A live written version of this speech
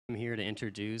I'm here to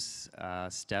introduce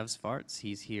Stev Svarts.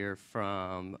 He's here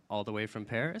from all the way from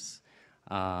Paris.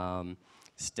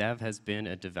 Stev has been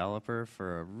a developer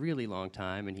for a really long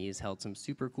time, and he's held some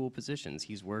super cool positions.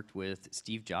 He's worked with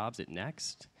Steve Jobs at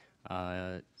Next.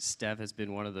 Stev has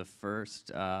been one of the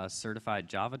first certified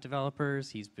Java developers.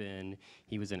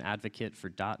 He was an advocate for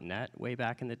 .NET way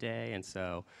back in the day, and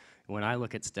so when I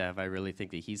look at Stev, I really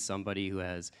think that he's somebody who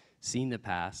has seen the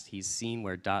past. He's seen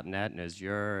where .NET and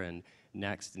Azure and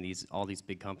Next and all these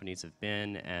big companies have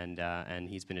been, and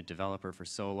he's been a developer for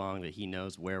so long that he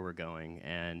knows where we're going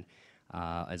and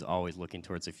is always looking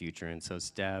towards the future. And so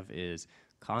Stev is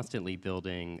constantly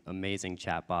building amazing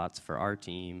chatbots for our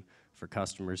team, for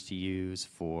customers to use,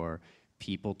 for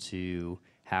people to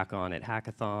hack on at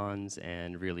hackathons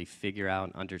and really figure out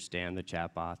and understand the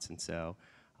chatbots. And so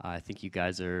I think you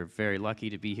guys are very lucky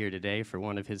to be here today for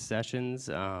one of his sessions.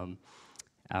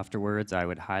 Afterwards, I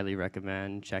would highly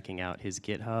recommend checking out his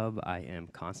GitHub. I am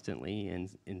constantly in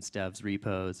Stev's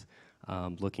repos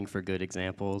looking for good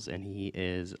examples, and he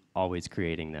is always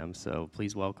creating them. So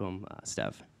please welcome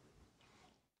Stev.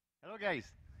 Hello, guys.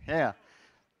 Yeah.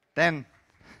 Then,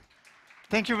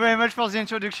 thank you very much for the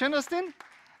introduction, Austin.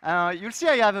 You'll see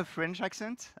I have a French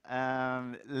accent.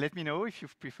 Let me know if you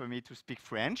prefer me to speak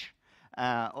French.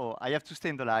 Oh, I have to stay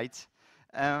in the light.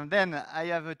 Then I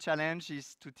have a challenge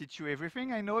is to teach you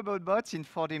everything I know about bots in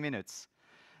 40 minutes.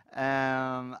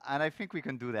 And I think we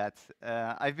can do that.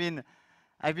 I've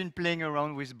been playing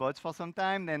around with bots for some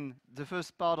time, and the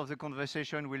first part of the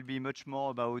conversation will be much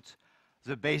more about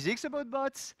the basics about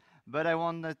bots, but I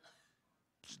want to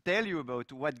tell you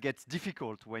about what gets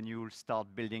difficult when you start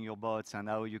building your bots and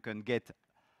how you can get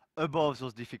above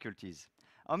those difficulties.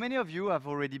 How many of you have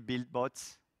already built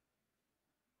bots?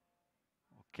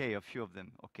 Okay, a few of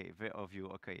them. Okay,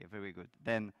 okay, very good.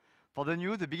 Then for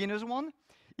the beginners one,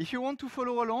 if you want to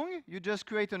follow along, you just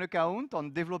create an account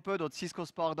on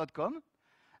developer.ciscospark.com.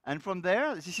 And from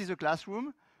there, this is a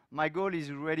classroom. My goal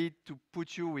is ready to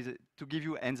put you to give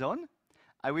you hands-on.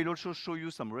 I will also show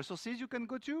you some resources you can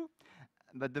go to.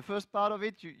 But the first part of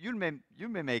it, you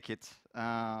may make it,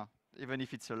 even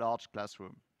if it's a large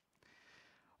classroom.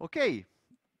 Okay,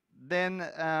 then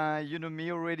you know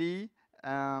me already.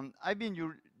 I've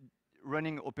been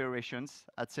running operations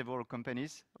at several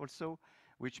companies also,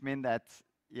 which means that,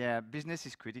 yeah, business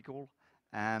is critical.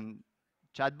 And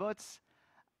chatbots,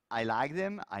 I like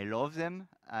them, I love them.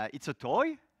 It's a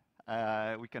toy,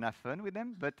 we can have fun with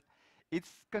them, but it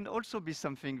can also be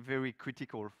something very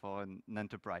critical for an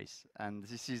enterprise. And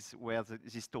this is where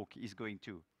this talk is going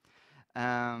to.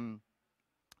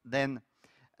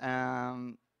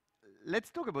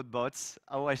 Let's talk about bots,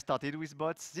 how I started with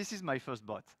bots. This is my first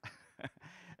bot.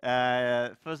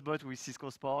 First bot with Cisco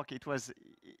Spark. It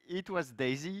was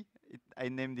Daisy. I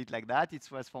named it like that. It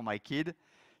was for my kid.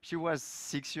 She was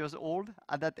 6 years old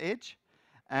at that age.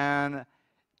 And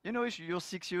you know, if you're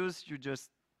 6 years, you're just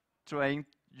trying,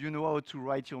 you know how to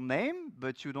write your name,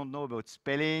 but you don't know about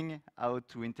spelling, how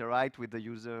to interact with the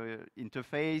user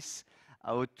interface,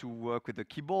 how to work with the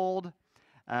keyboard.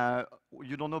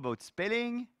 You don't know about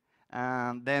spelling.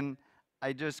 And then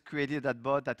I just created that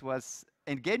bot that was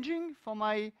engaging for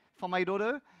my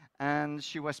daughter, and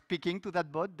she was speaking to that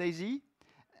bot, Daisy,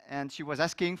 and she was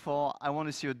asking for, I want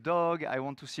to see a dog, I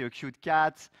want to see a cute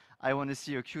cat, I want to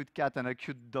see a cute cat and a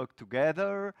cute dog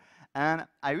together. And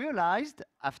I realized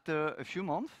after a few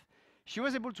months, she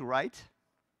was able to write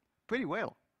pretty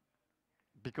well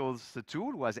because the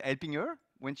tool was helping her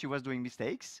when she was doing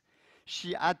mistakes.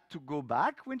 She had to go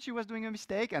back when she was doing a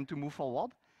mistake and to move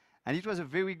forward. And it was a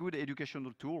very good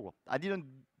educational tool.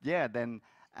 And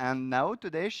now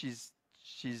today she's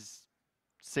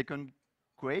second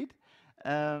grade.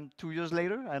 2 years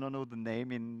later, I don't know the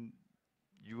name in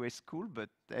US school, but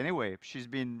anyway, she's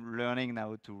been learning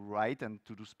now to write and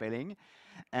to do spelling.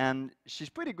 And she's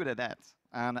pretty good at that.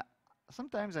 And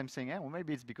sometimes I'm saying, well,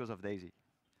 maybe it's because of Daisy.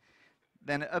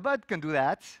 Then a bot can do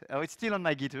that. It's still on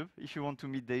my GitHub if you want to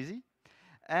meet Daisy.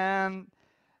 And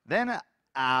then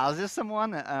there's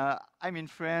someone, I'm in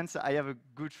France, I have a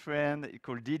good friend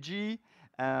called DG.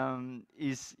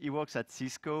 He works at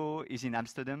Cisco, he's in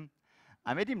Amsterdam.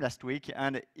 I met him last week,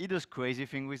 and he does crazy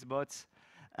things with bots.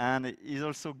 And he's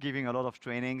also giving a lot of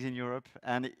trainings in Europe.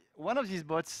 And one of these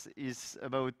bots is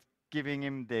about giving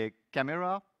him the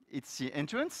camera. It's the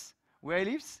entrance where he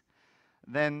lives.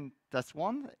 Then that's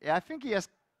one. I think he has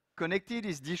connected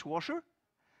his dishwasher.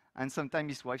 And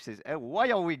sometimes his wife says, hey,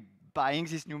 why are we buying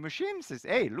this new machine? Says,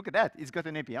 hey, look at that, it's got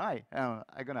an API.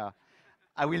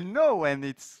 I will know when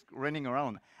it's running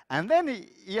around. And then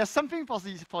he has something for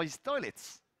his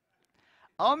toilets.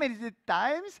 How many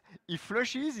times he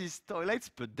flushes his toilets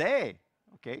per day?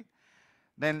 Okay.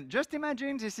 Then just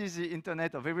imagine this is the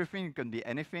internet of everything. It can be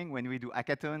anything. When we do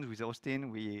hackathons with Austin,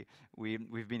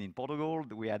 we've been in Portugal.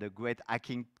 We had a great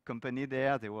hacking company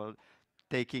there. They were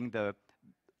taking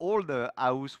all the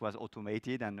house was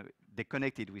automated and they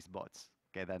connected with bots.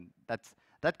 Okay, then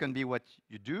that can be what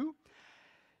you do.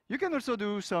 You can also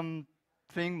do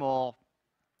something more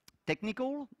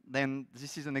technical. Then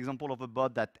this is an example of a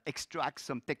bot that extracts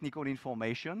some technical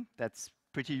information that's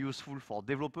pretty useful for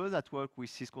developers that work with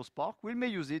Cisco Spark. We may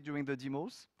use it during the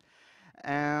demos.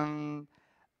 And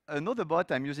another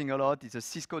bot I'm using a lot is a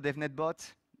Cisco DevNet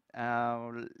bot.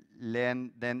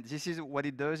 Then this is what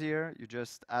it does here. You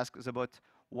just ask the bot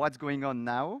what's going on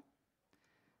now.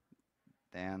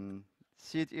 Then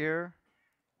see it here.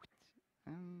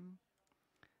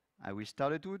 I will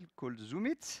start a tool called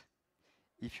ZoomIt.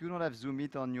 If you don't have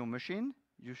ZoomIt on your machine,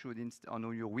 you should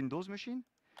on your Windows machine,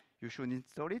 you should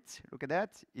install it. Look at that.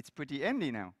 It's pretty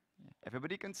handy now.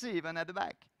 Everybody can see, even at the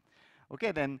back.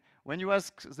 Okay, then when you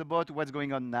ask the bot what's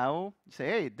going on now, you say,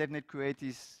 hey, DevNet Create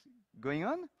is going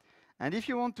on. And if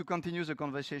you want to continue the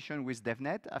conversation with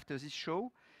DevNet after this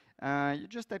show, you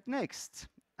just type next,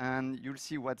 and you'll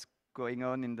see what's going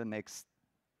on in the next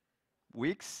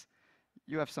weeks.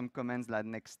 You have some comments like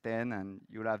next 10, and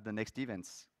you'll have the next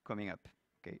events coming up.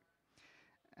 Okay,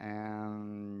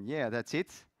 and yeah, that's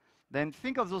it. Then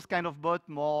think of those kind of bot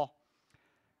more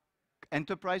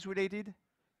enterprise related.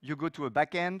 You go to a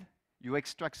backend, you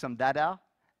extract some data,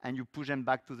 and you push them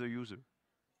back to the user.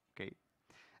 Okay,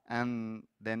 and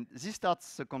then this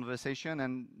starts a conversation.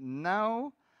 And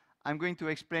now I'm going to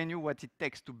explain you what it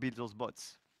takes to build those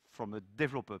bots from a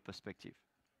developer perspective.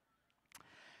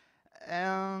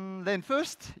 And then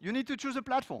first, you need to choose a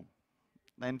platform.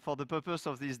 Then for the purpose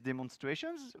of these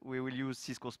demonstrations, we will use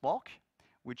Cisco Spark,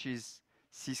 which is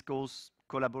Cisco's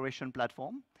collaboration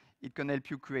platform. It can help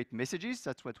you create messages.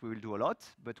 That's what we will do a lot.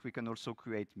 But we can also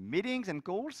create meetings and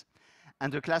calls.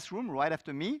 And the classroom, right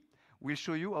after me, will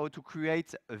show you how to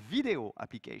create a video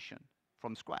application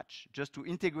from scratch, just to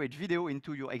integrate video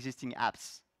into your existing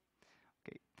apps.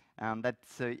 Okay, and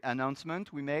that's the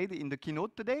announcement we made in the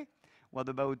keynote today. What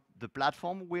about the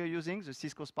platform we're using? The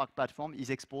Cisco Spark platform is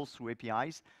exposed through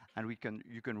APIs, and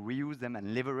you can reuse them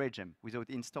and leverage them without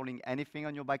installing anything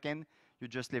on your backend. You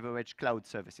just leverage cloud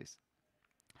services.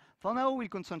 For now, we'll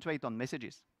concentrate on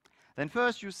messages. Then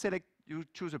first, you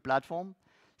choose a platform.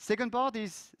 Second part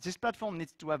is this platform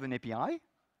needs to have an API,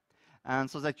 and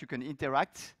so that you can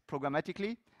interact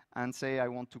programmatically and say, I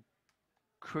want to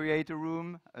create a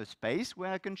room, a space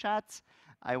where I can chat.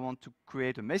 I want to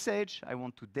create a message. I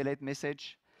want to delete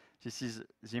message. This is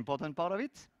the important part of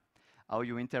it, how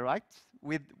you interact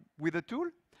with the tool.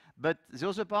 But the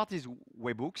other part is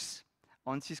webhooks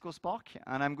on Cisco Spark.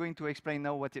 And I'm going to explain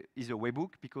now what is a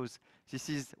webhook, because this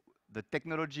is the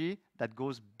technology that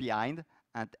goes behind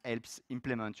and helps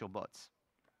implement your bots.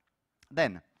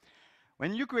 Then,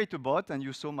 when you create a bot, and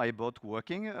you saw my bot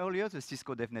working earlier, the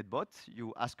Cisco DevNet bot,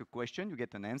 you ask a question, you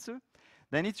get an answer.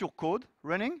 Then it's your code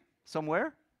running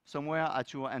somewhere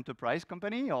at your enterprise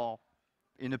company or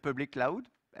in a public cloud,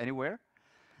 anywhere.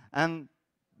 And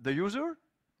the user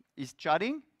is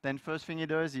chatting. Then first thing he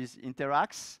does is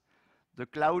interacts. The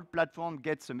cloud platform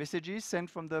gets the messages sent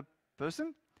from the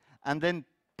person and then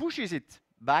pushes it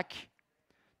back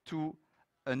to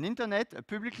an internet, a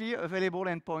publicly available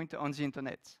endpoint on the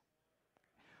internet.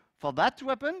 For that to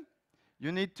happen,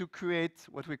 you need to create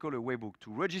what we call a webhook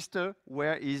to register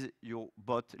where is your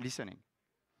bot listening.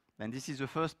 And this is the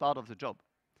first part of the job.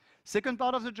 Second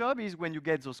part of the job is when you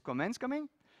get those comments coming,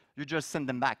 you just send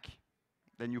them back.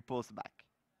 Then you post back.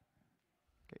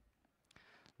 Okay.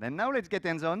 Then now let's get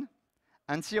hands-on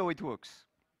and see how it works.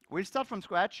 We'll start from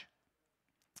scratch.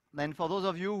 Then for those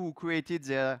of you who created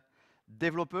their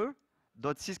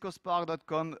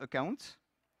developer.ciscospark.com account,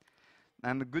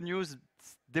 and the good news,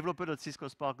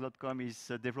 developer.ciscospark.com is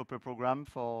a developer program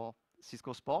for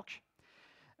Cisco Spark.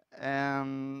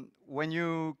 When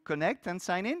you connect and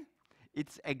sign in,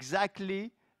 it's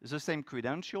exactly the same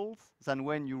credentials than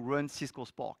when you run Cisco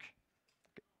Spark.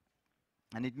 Okay.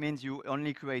 And it means you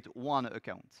only create one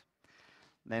account.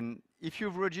 Then if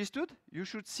you've registered, you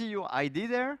should see your ID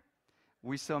there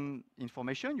with some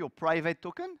information, your private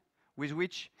token, with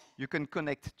which you can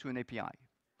connect to an API.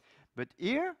 But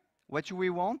here, what we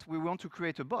want to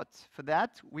create a bot. For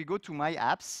that, we go to My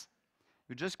Apps.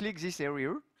 You just click this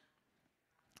area,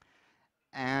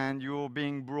 and you're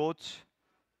being brought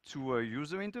to a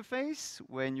user interface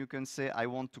when you can say, I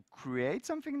want to create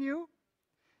something new.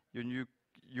 You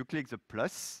click the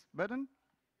plus button.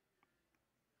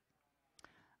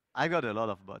 I got a lot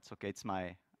of bots. Okay,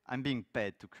 I'm being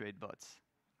paid to create bots.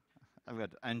 I've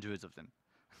got hundreds of them.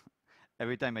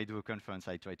 Every time I do a conference,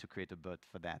 I try to create a bot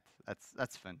for that.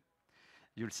 That's fun.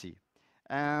 You'll see.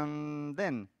 And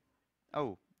then,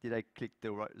 oh, did I click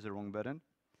the wrong button?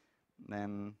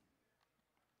 Then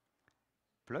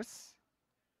plus.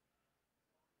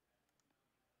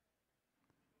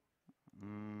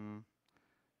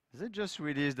 They just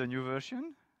released a new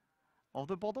version of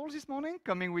the portal this morning,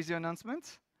 coming with the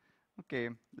announcement. Okay,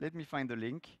 let me find the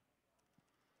link.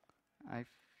 I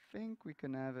think we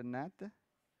can have an ad.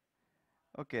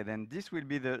 Okay, then this will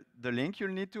be the link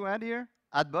you'll need to add here.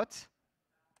 Add bot.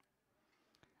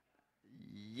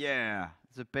 Yeah,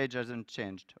 the page hasn't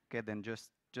changed. Okay, then just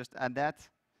add that.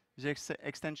 The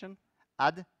extension,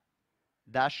 add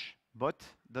dash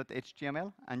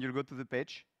bot.html, and you'll go to the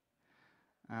page.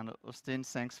 And Austin,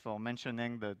 thanks for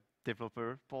mentioning the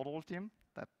developer portal team,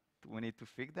 that we need to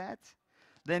fix that.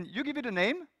 Then you give it a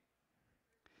name,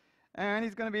 and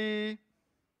it's gonna be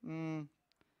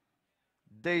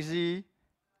Daisy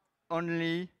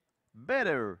only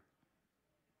better.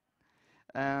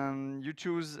 You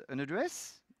choose an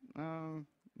address,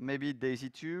 maybe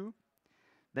Daisy2.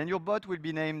 Then your bot will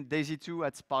be named Daisy2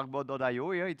 at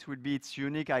sparkbot.io. Here it will be its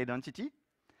unique identity.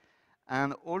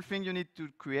 And all thing you need to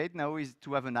create now is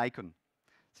to have an icon.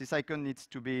 This icon needs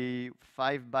to be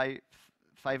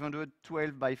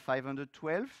 512 by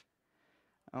 512.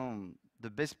 The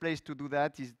best place to do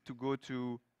that is to go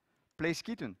to Place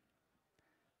Kitten.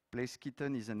 Place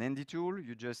Kitten is an handy tool.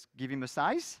 You just give him a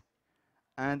size,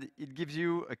 and it gives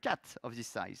you a cat of this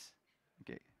size.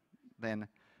 Okay. Then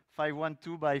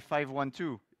 512 by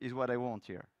 512 is what I want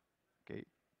here. Okay.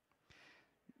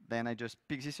 Then I just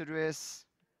pick this address,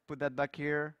 put that back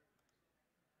here,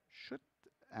 shoot,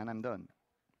 and I'm done.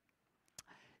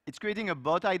 It's creating a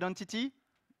bot identity.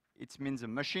 It means a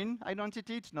machine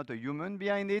identity. It's not a human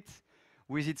behind it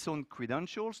with its own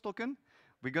credentials token.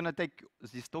 We're gonna take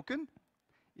this token.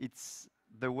 It's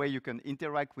the way you can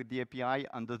interact with the API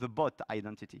under the bot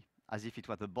identity, as if it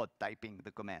was a bot typing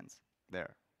the commands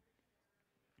there.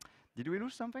 Did we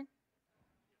lose something?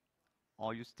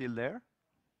 Are you still there?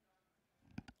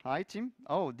 Hi, Tim.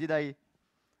 Oh, did I?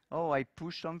 Oh, I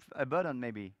pushed a button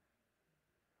maybe.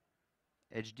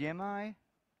 HDMI?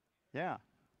 Yeah.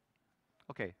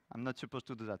 Okay, I'm not supposed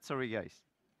to do that. Sorry, guys.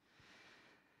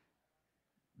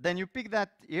 Then you pick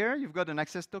that here. You've got an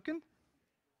access token.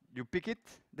 You pick it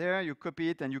there, you copy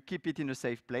it, and you keep it in a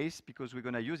safe place because we're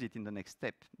going to use it in the next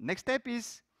step. Next step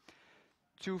is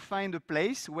to find a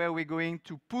place where we're going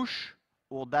to push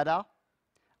our data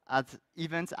as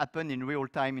events happen in real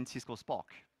time in Cisco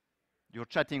Spark. You're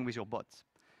chatting with your bot.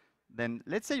 Then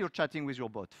let's say you're chatting with your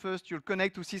bot. First, you'll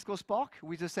connect to Cisco Spark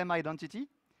with the same identity.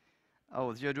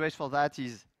 Oh, the address for that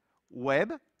is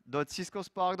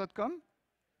web.ciscospark.com.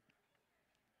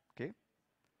 Okay,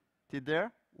 it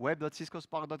there,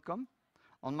 web.ciscospark.com.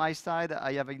 On my side,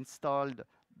 I have installed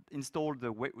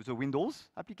the Windows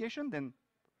application. Then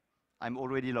I'm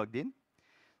already logged in.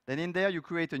 Then in there, you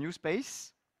create a new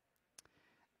space,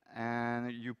 and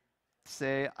you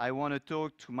say, I want to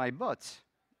talk to my bot.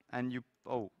 And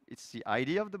oh, it's the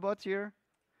ID of the bot here.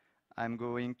 I'm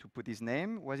going to put his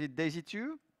name. Was it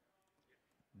Daisy2?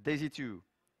 Daisy2.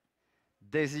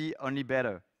 Daisy only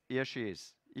better. Here she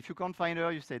is. If you can't find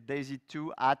her, you say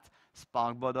Daisy2 at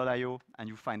sparkbot.io, and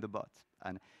you find the bot.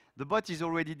 And the bot is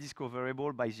already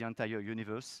discoverable by the entire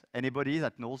universe. Anybody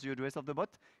that knows the address of the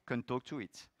bot can talk to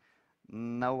it.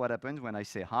 Now what happens when I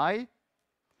say hi?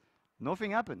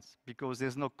 Nothing happens because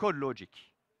there's no code logic.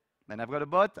 Then I've got a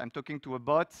bot, I'm talking to a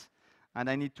bot, and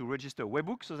I need to register a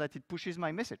webhook so that it pushes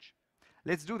my message.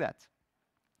 Let's do that.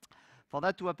 For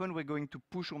that to happen, we're going to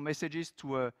push our messages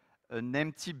to an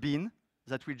empty bin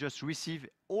that will just receive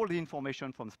all the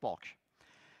information from Spark.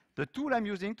 The tool I'm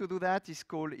using to do that is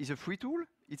a free tool.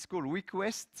 It's called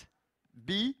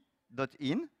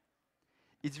request.b.in.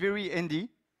 It's very handy.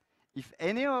 If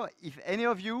any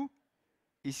of you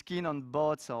is keen on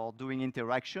bots or doing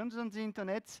interactions on the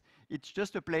internet, it's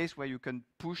just a place where you can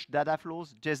push data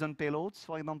flows, JSON payloads,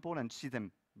 for example, and see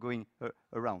them going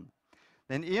around.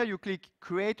 Then here you click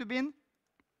Create a bin.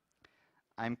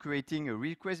 I'm creating a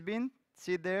request bin.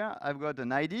 See there, I've got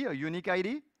an ID, a unique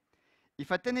ID.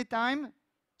 If at any time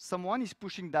someone is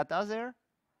pushing data there,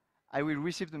 I will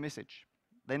receive the message.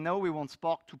 Then now we want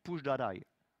Spark to push data here.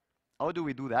 How do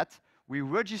we do that? We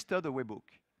register the webhook.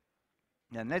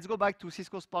 Then let's go back to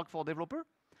Cisco Spark for Developer.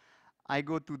 I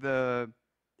go to the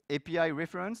API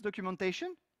reference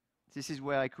documentation. This is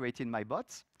where I created my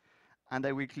bots. And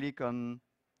I will click on,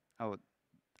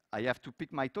 I have to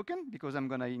pick my token because I'm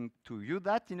going to use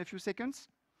that in a few seconds.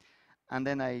 And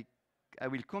then I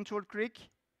will control-click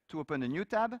to open a new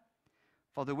tab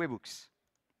for the webhooks.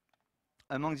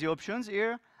 Among the options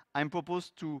here, I'm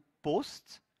proposed to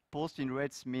post. Post in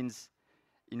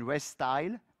REST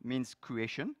style means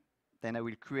creation. Then I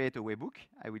will create a webhook.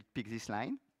 I will pick this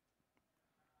line.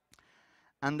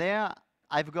 And there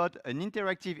I've got an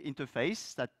interactive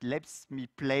interface that lets me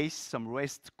place some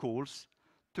REST calls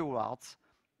towards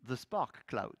the Spark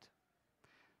cloud.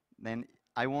 Then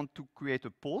I want to create a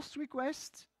post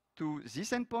request to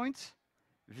this endpoint,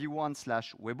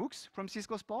 v1/webhooks from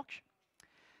Cisco Spark.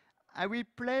 I will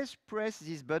press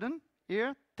this button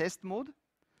here, test mode,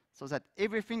 so that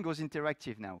everything goes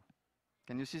interactive now.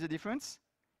 Can you see the difference?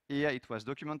 Here it was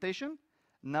documentation.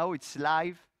 Now it's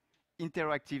live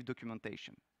interactive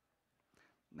documentation.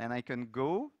 Then I can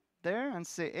go there and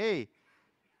say, hey,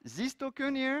 this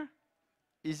token here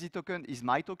is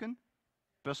my token,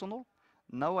 personal.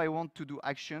 Now I want to do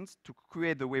actions to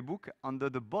create the webhook under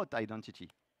the bot identity.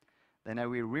 Then I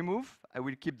will remove, I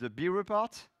will keep the bearer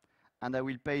part, and I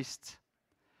will paste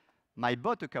my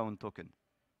bot account token.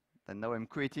 Then now I'm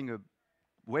creating a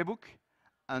webhook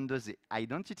under the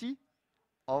identity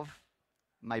of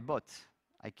my bot.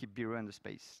 I keep bearer in the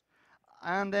space.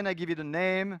 And then I give it a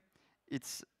name.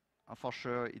 It's, for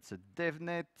sure, it's a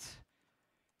DevNet,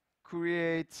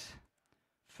 create,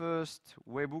 first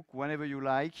webhook, whenever you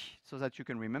like, so that you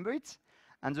can remember it.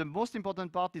 And the most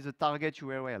important part is the target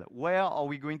URL. Where are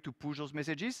we going to push those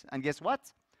messages? And guess what?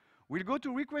 We'll go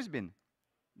to request bin.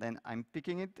 Then I'm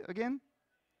picking it again.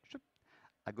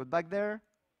 I go back there,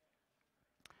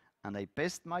 and I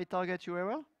paste my target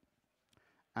URL.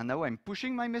 And now I'm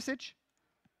pushing my message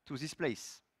to this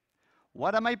place.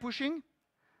 What am I pushing?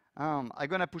 I'm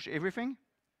gonna push everything.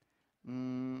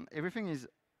 Everything is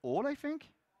all, I think.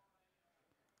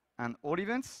 And all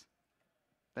events.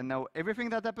 Then now everything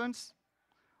that happens,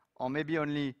 or maybe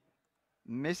only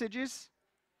messages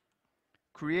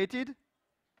created.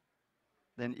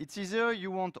 Then it's either you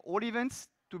want all events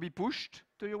to be pushed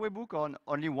to your webhook or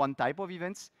only one type of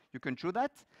events. You can choose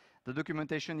that. The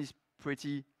documentation is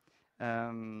pretty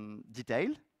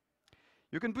detailed.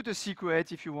 You can put a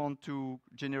secret if you want to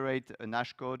generate an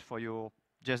hash code for your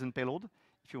JSON payload.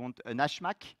 If you want an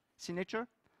hashMAC signature,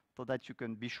 so that you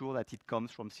can be sure that it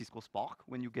comes from Cisco Spark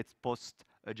when you get post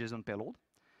a JSON payload.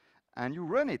 And you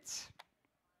run it.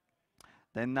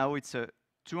 Then now it's a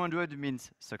 200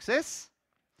 means success.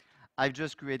 I've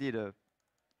just created a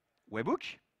webhook.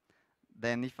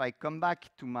 Then if I come back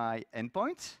to my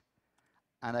endpoint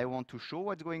and I want to show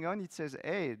what's going on, it says,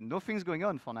 hey, nothing's going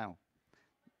on for now.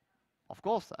 Of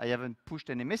course, I haven't pushed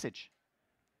any message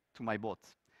to my bot.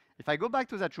 If I go back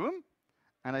to that room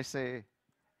and I say,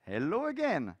 hello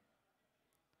again.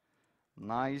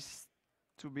 Nice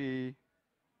to be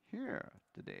here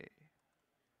today.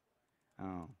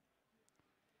 Oh.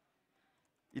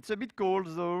 It's a bit cold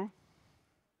though.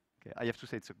 Okay, I have to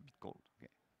say it's a bit cold.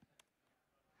 Okay.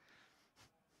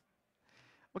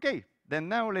 Okay, then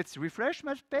now let's refresh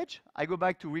my page. I go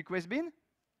back to request bin.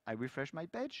 I refresh my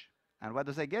page. And what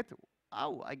does I get?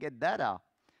 Oh, I get data.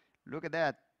 Look at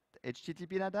that.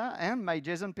 HTTP data and my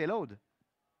JSON payload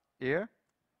here.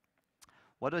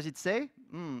 What does it say?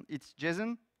 It's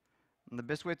JSON. And the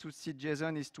best way to see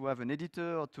JSON is to have an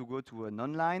editor or to go to an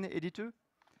online editor.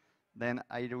 Then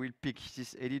I will pick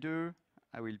this editor.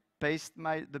 I will paste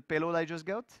the payload I just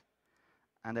got.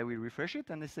 And I will refresh it.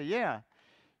 And I say, yeah,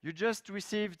 you just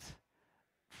received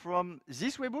from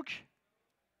this webhook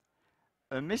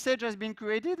a message has been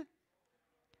created.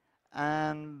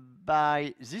 And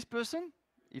by this person,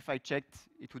 if I checked,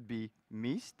 it would be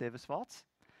me, Steve Swartz.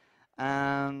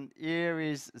 And here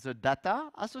is the data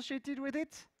associated with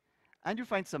it. And you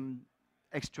find some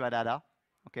extra data,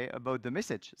 okay, about the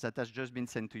message that has just been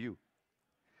sent to you.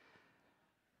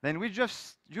 Then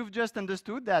you've just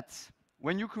understood that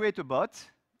when you create a bot,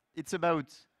 it's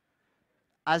about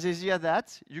as easy as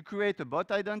that. You create a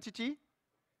bot identity,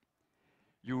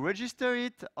 you register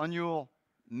it on your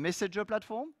messenger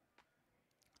platform,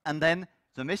 and then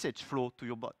the message flow to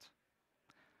your bot.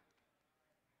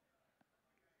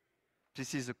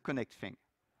 This is a connect thing.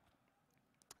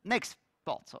 Next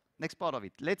part of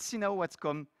it. Let's see now what's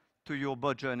come to your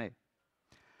bot journey.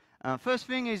 First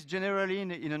thing is generally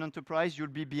in an enterprise, you'll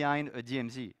be behind a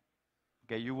DMZ.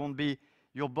 Okay,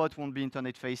 your bot won't be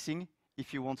internet facing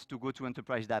if you want to go to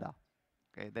enterprise data.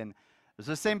 Okay, then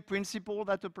the same principle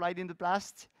that applied in the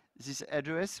past, this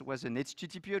address was an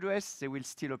HTTP address, they will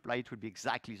still apply, it will be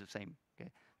exactly the same.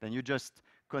 Okay? Then you just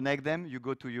connect them, you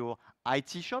go to your IT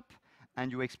shop,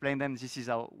 and you explain them, this is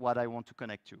what I want to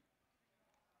connect to.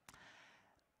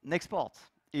 Next part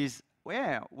is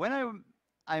when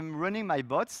I'm running my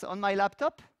bots on my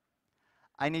laptop,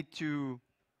 I need to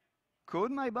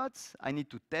code my bots, I need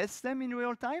to test them in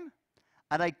real time,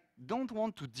 and I don't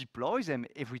want to deploy them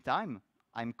every time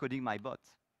I'm coding my bot.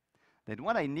 Then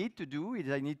what I need to do is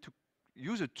I need to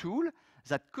use a tool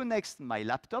that connects my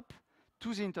laptop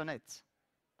to the internet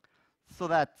so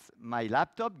that my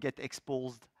laptop gets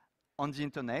exposed on the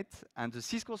internet and the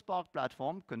Cisco Spark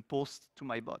platform can post to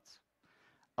my bot.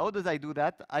 How does I do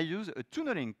that? I use a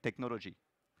tunneling technology.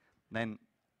 Then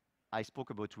I spoke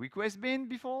about request bin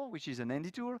before, which is an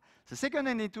handy tool. The second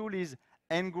handy tool is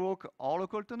ngrok or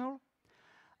local tunnel.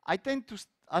 I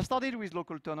started with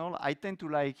local tunnel. I tend to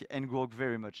like ngrok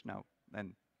very much now.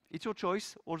 And it's your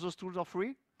choice. All those tools are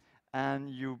free. And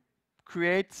you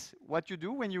create what you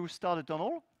do when you start a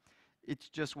tunnel. It's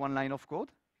just one line of code.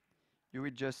 You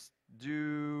will just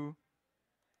do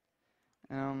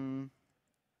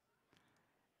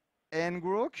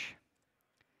ngrok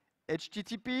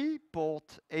HTTP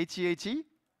port 8080.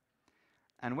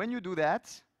 And when you do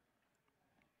that,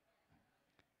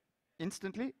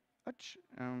 instantly,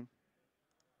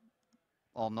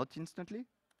 or not instantly,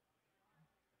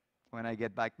 when I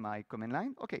get back my command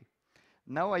line, okay.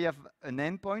 Now I have an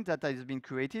endpoint that has been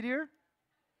created here.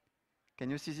 Can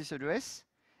you see this address?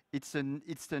 It's an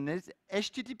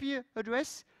HTTP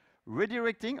address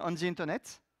redirecting on the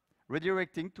internet,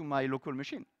 redirecting to my local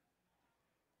machine.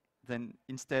 Then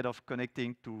instead of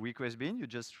connecting to request bin, you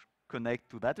just connect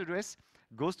to that address,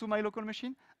 goes to my local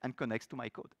machine, and connects to my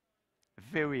code.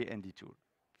 Very handy tool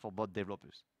for bot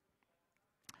developers.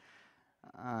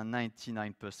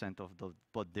 99% of the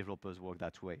bot developers work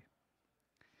that way.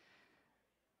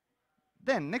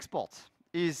 Then next part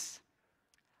is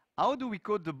how do we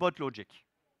code the bot logic?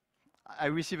 I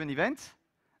receive an event,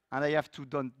 and I have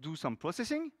to do some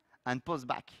processing and post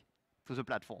back to the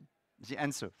platform the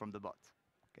answer from the bot.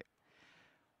 Okay.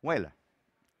 Well,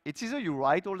 it's either you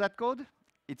write all that code,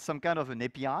 it's some kind of an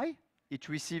API, it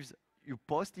receives, you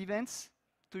post events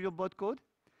to your bot code,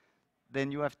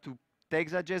 then you have to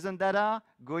take that JSON data,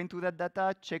 go into that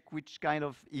data, check which kind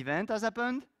of event has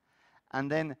happened,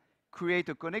 and then create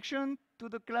a connection to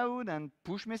the cloud and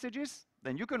push messages.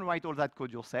 Then you can write all that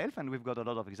code yourself, and we've got a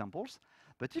lot of examples.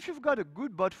 But if you've got a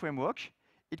good bot framework,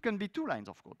 it can be 2 lines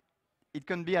of code. It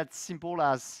can be as simple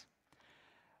as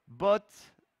bot,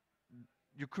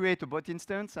 you create a bot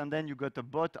instance, and then you got a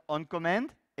bot on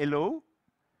command, hello,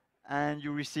 and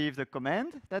you receive the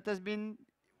command that has been,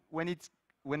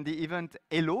 when the event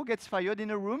hello gets fired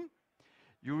in a room,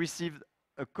 you receive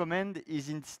a command is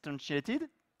instantiated.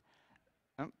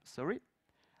 Sorry.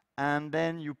 And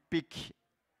then you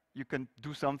can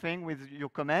do something with your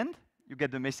command. You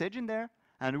get the message in there,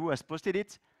 and who has posted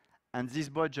it. And this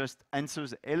bot just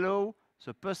answers hello,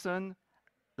 the person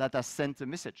that has sent the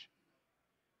message.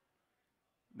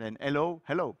 Then hello,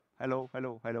 hello, hello,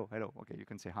 hello, hello, hello. Okay, you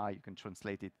can say hi, you can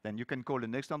translate it. Then you can call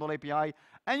an external API,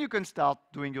 and you can start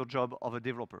doing your job of a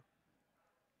developer.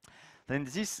 Then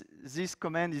this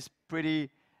command is pretty,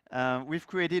 we've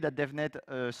created at DevNet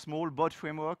a small bot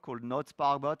framework called Node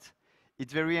Spark Bot.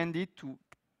 It's very handy to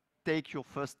take your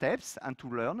first steps and to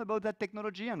learn about that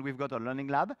technology. And we've got a learning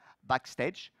lab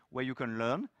backstage where you can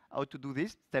learn how to do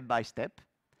this step by step.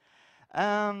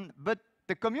 But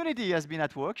the community has been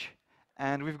at work,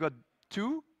 and we've got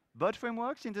 2 bot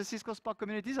frameworks in the Cisco Spark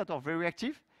community that are very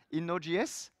active in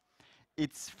Node.js.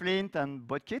 It's Flint and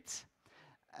BotKit.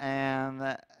 And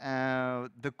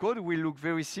the code will look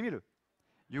very similar.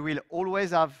 You will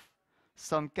always have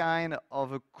some kind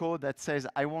of a code that says,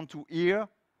 I want to hear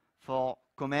for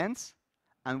commands,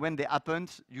 and when they happen,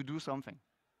 you do something.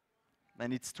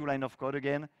 Then it's 2 lines of code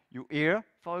again. You hear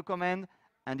for a command,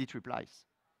 and it replies.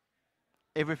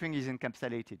 Everything is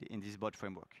encapsulated in this bot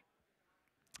framework.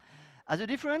 As a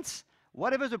difference,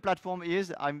 whatever the platform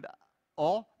is, I'm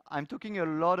talking a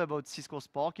lot about Cisco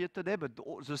Spark here today, but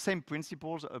the same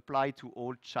principles apply to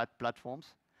all chat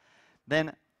platforms.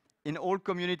 Then in all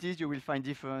communities, you will find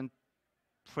different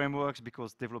frameworks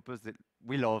because developers,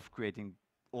 we love creating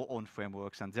our own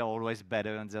frameworks, and they're always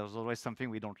better, and there's always something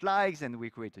we don't like, then we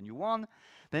create a new one.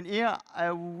 Then here,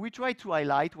 we try to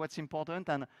highlight what's important,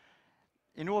 and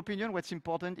in our opinion, what's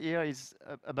important here is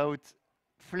about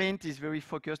Flint is very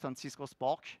focused on Cisco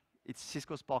Spark. It's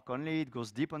Cisco Spark only, it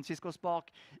goes deep on Cisco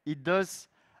Spark. It does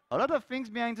a lot of things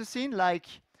behind the scene, like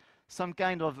some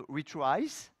kind of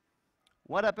retries.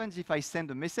 What happens if I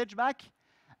send a message back,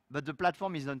 but the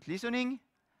platform is not listening,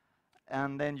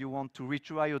 and then you want to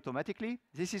retry automatically?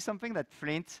 This is something that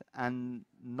Flint and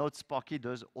Node Sparky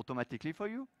does automatically for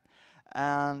you.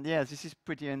 And yeah, this is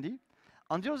pretty handy.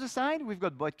 On the other side, we've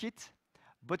got BotKit.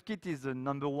 BotKit is the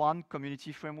 #1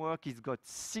 community framework. It's got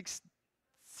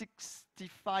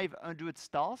 6,500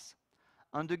 stars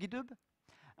on the GitHub.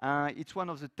 It's one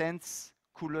of the 10th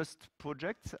coolest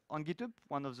projects on GitHub,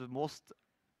 one of the most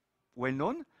well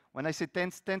known. When I say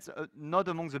tens, not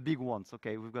among the big ones.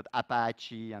 Okay, we've got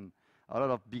Apache and a lot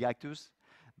of big actors.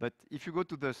 But if you go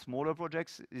to the smaller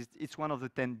projects, it's one of the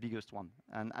 10 biggest one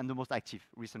and the most active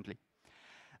recently.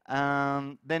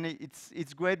 Then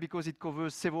it's great because it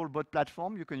covers several bot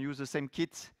platforms. You can use the same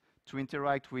kit to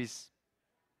interact with,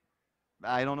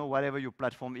 I don't know, whatever your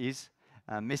platform is.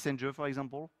 Messenger, for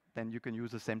example, then you can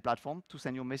use the same platform to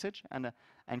send your message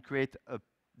and create an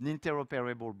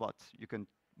interoperable bot. You can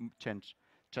change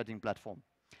chatting platform.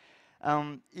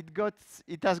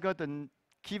 It has got a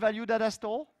key value data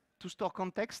store to store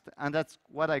context, and that's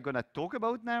what I'm gonna talk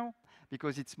about now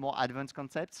because it's more advanced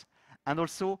concepts, and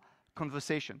also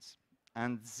conversations.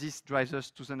 And this drives us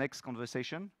to the next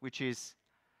conversation, which is,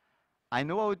 you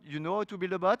know how to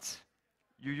build a bot,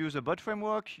 you use a bot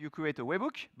framework, you create a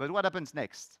webhook, but what happens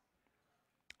next?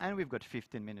 And we've got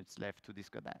 15 minutes left to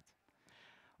discuss that.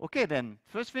 Okay, then,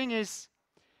 first thing is,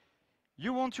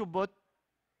 you want your bot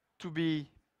to be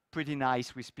pretty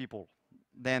nice with people.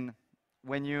 Then,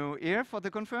 when you're here for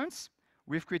the conference,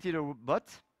 we've created a bot.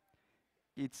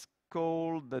 It's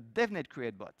called the DevNet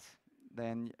Create bot.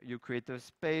 Then you create a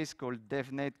space called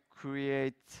DevNet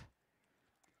Create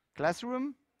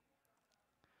Classroom,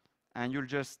 and you'll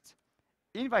just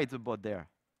invite the bot there.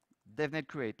 DevNet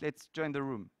Create, let's join the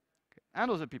room. Okay.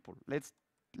 And other people, let's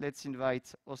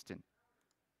invite Austin.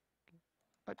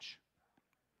 Okay.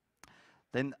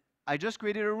 Then I just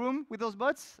created a room with those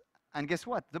bots, and guess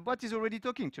what? The bot is already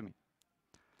talking to me.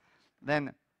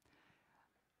 Then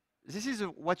this is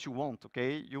what you want,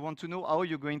 okay? You want to know how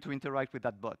you're going to interact with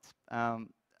that bot.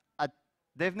 At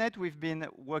DevNet, we've been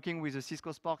working with the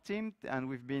Cisco Spark team, and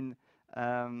we've been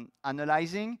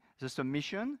analyzing the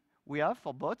submission we have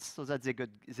for bots so that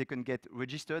they can get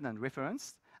registered and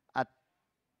referenced at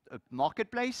a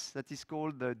marketplace that is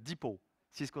called the Depot,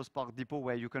 Cisco Spark Depot,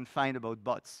 where you can find about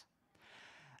bots.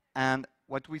 And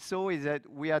what we saw is that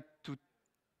we had to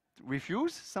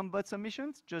refuse some bot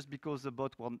submissions just because the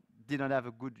bot didn't have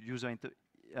a good user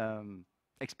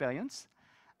experience.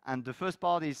 And the first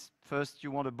part is, first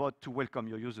you want a bot to welcome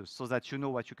your users so that you know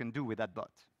what you can do with that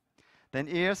bot. Then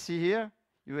here, see here,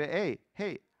 you say,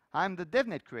 hey, I'm the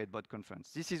DevNet Create Bot Conference.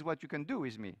 This is what you can do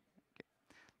with me.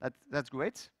 Okay. That's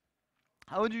great.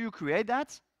 How do you create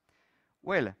that?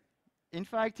 Well, in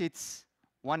fact, it's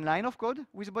one line of code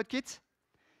with BotKit.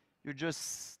 You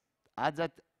just add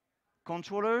that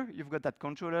controller. You've got that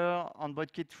controller on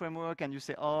BotKit framework, and you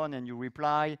say on, and you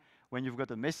reply when you've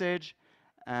got a message.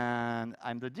 And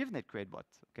I'm the DevNet Create Bot.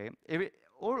 Okay.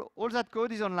 All that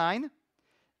code is online.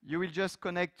 You will just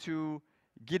connect to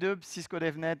GitHub, Cisco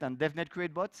DevNet, and DevNet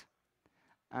Create Bot,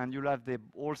 and you'll have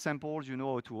all samples. You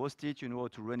know how to host it. You know how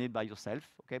to run it by yourself.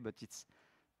 Okay, but it's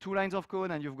 2 lines of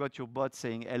code, and you've got your bot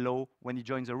saying hello when he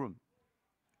joins the room,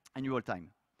 and you hold time.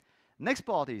 Next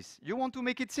part is, you want to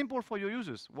make it simple for your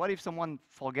users. What if someone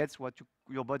forgets what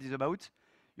your bot is about?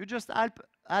 You just add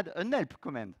an help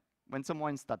command. When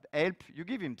someone types help, you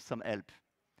give him some help.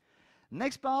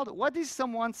 Next part, what if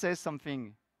someone says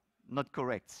something not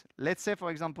correct? Let's say, for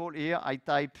example, here I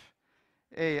type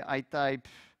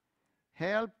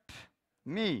help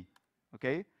me,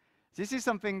 okay? This is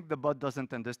something the bot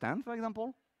doesn't understand, for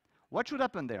example. What should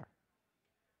happen there,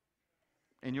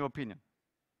 in your opinion?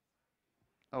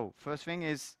 Oh, first thing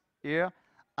is here,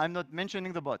 I'm not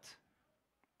mentioning the bot.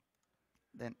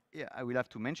 Then here, I will have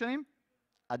to mention him.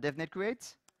 At DevNet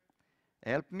Create,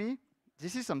 help me.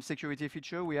 This is some security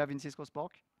feature we have in Cisco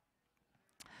Spark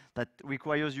that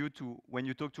requires you to, when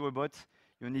you talk to a bot,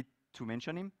 you need to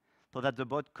mention him so that the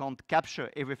bot can't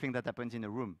capture everything that happens in a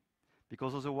room.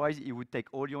 Because otherwise, it would take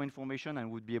all your information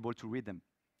and would be able to read them.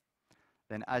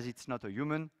 Then as it's not a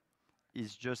human,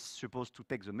 is just supposed to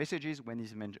take the messages when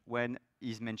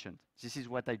he's mentioned. This is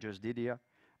what I just did here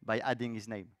by adding his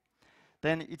name.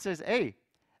 Then it says, hey,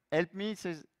 help me. It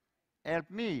says, help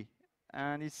me.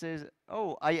 And it says,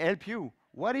 oh, I help you.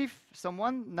 What if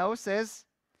someone now says,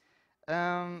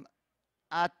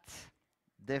 at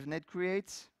DevNet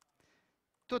Create,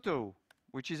 Toto,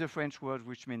 which is a French word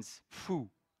which means fou,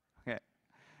 okay,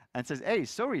 and says, hey,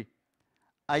 sorry,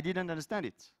 I didn't understand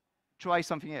it. Try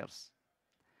something else.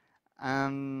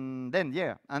 And then,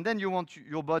 yeah, and then you want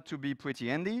your bot to be pretty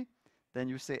handy. Then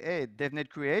you say, hey, DevNet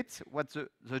Create, what's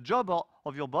the job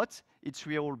of your bot, its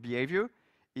real behavior,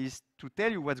 is to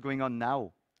tell you what's going on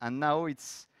now. And now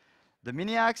it's the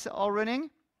mini-hacks are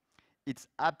running. It's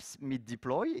apps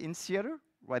mid-deploy in Seattle,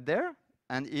 right there.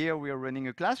 And here we are running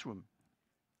a classroom.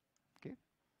 Okay.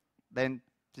 Then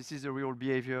this is the real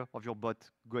behavior of your bot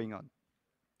going on.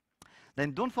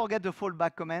 Then don't forget the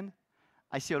fallback command.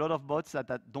 I see a lot of bots that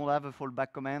don't have a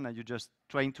fallback command, and you're just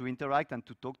trying to interact and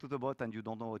to talk to the bot, and you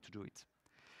don't know how to do it.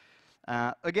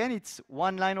 Again, it's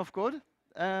one line of code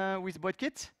with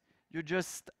BotKit. You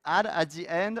just add at the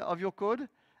end of your code.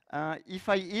 If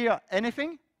I hear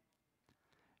anything,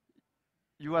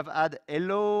 you have add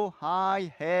hello,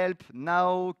 hi, help,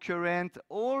 now, current,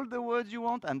 all the words you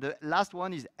want, and the last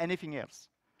one is anything else.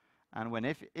 And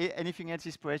when anything else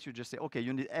is pressed, you just say, okay,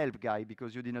 you need help, guy,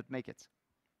 because you did not make it.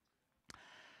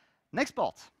 Next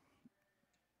part.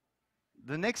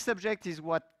 The next subject is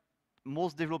what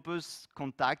most developers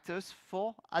contact us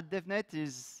for at DevNet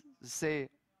is say,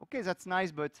 okay, that's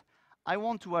nice, but I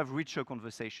want to have richer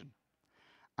conversation.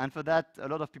 And for that, a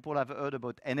lot of people have heard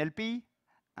about NLP,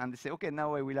 and they say, okay,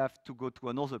 now I will have to go to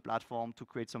another platform to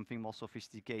create something more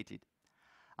sophisticated.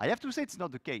 I have to say it's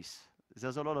not the case.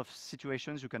 There's a lot of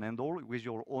situations you can handle with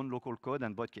your own local code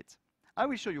and BotKit. I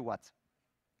will show you what.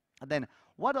 And then,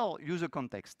 what are user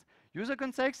context? User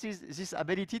context is this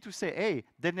ability to say, hey,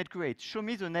 DevNet Create, show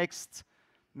me the next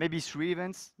maybe 3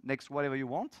 events, next whatever you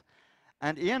want.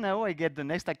 And here now I get the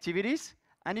next activities,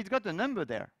 and it's got a number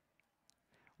there.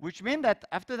 Which means that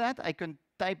after that, I can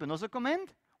type another command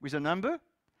with a number,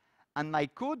 and my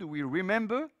code will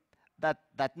remember that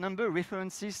that number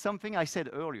references something I said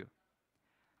earlier.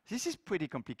 This is pretty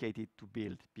complicated to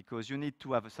build because you need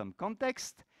to have some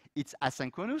context, it's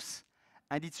asynchronous,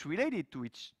 and it's related to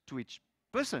each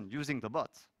person using the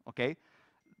bot, okay?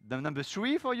 The number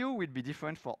 3 for you will be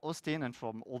different for Austin and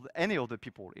from any other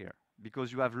people here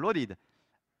because you have loaded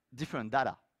different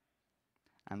data.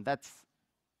 And that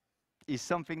is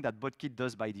something that BotKit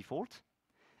does by default.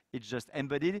 It's just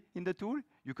embedded in the tool.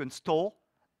 You can store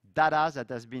data that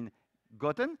has been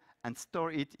gotten and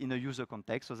store it in a user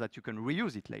context so that you can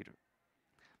reuse it later.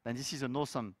 Then this is an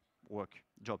awesome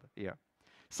job here.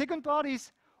 Second part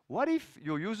is, what if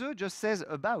your user just says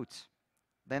about?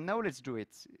 Then now let's do it.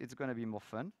 It's going to be more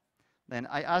fun. Then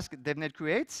I ask DevNet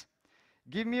Create,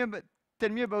 tell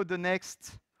me about the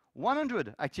next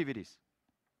 100 activities.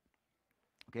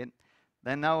 Okay.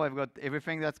 Then now I've got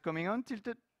everything that's coming on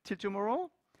till tomorrow.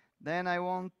 Then I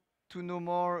want to know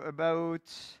more about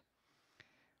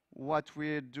what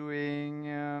we're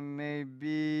doing.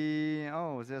 Maybe,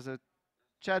 oh, there's a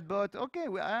chatbot. Okay,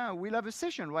 we'll have a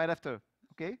session right after.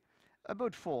 Okay,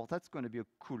 about 4. That's going to be a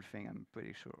cool thing, I'm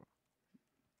pretty sure.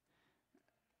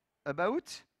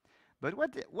 About, but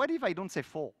what if I don't say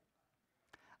 4?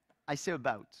 I say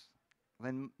about.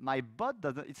 Then my bot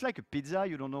doesn't, it's like a pizza,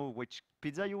 you don't know which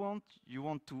pizza you want. You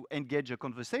want to engage a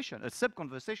conversation, a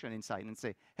sub-conversation inside and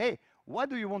say, hey, what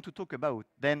do you want to talk about?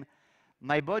 Then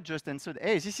my bot just answered,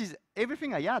 hey, this is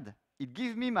everything I had. It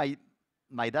gives me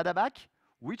my data back.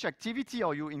 Which activity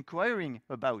are you inquiring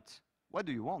about? What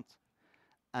do you want?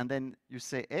 And then you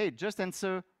say, hey, just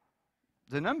answer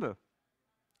the number.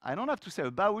 I don't have to say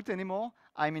about anymore.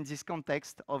 I'm in this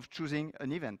context of choosing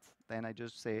an event. Then I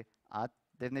just say at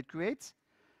DevNet Create,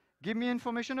 give me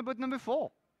information about number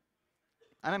 4.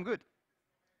 And I'm good.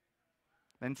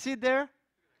 Then sit there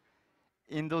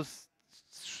in those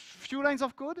few lines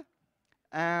of code,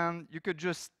 and you could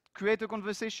just create a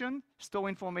conversation, store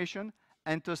information,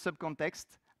 enter subcontext,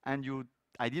 and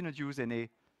I didn't use any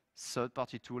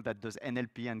third-party tool that does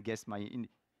NLP and guess my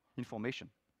information.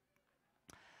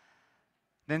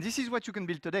 Then this is what you can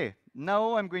build today.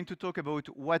 Now I'm going to talk about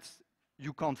what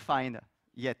you can't find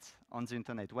yet on the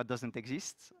internet, what doesn't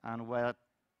exist, and what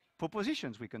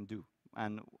propositions we can do,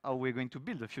 and how we're going to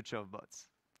build the future of bots.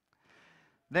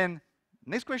 Then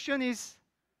next question is,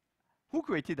 who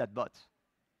created that bot?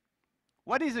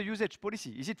 What is the usage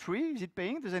policy? Is it free? Is it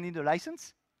paying? Does it need a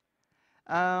license?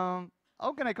 How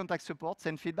can I contact support,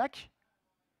 send feedback?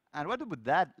 And what about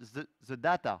that, the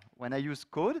data? When I use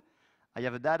code, I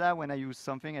have a data. When I use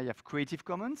something, I have Creative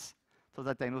Commons, so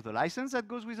that I know the license that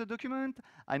goes with the document.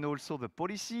 I know also the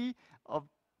policy of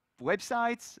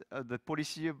websites, the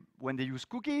policy of when they use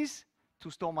cookies to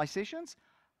store my sessions.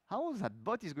 How that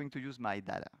bot is going to use my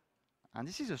data? And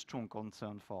this is a strong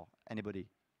concern for anybody.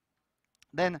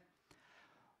 Then,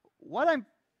 what I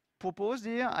proposed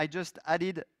here, I just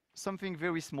added something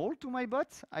very small to my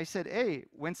bot. I said, hey,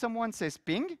 when someone says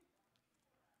ping,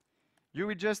 you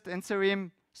will just answer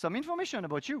him some information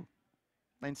about you.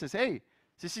 Then it says, hey,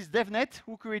 this is DevNet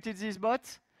who created this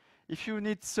bot. If you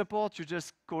need support, you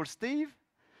just call Steve.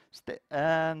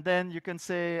 And then you can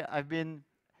say,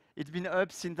 it's been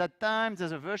up since that time,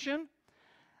 there's a version.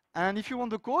 And if you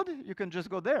want the code, you can just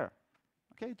go there.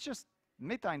 Okay, it's just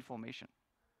meta information.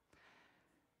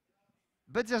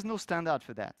 But there's no standard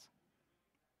for that.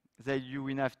 You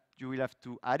will have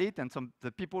to add it, and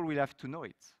the people will have to know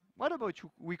it. What about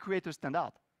we create a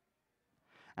standard?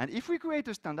 And if we create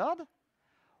a standard,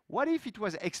 what if it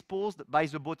was exposed by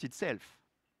the bot itself?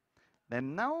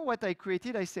 Then now what I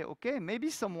created, I say, okay, maybe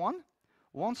someone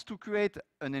wants to create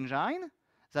an engine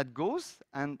that goes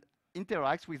and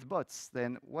interacts with bots.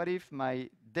 Then what if my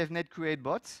DevNet create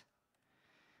bot,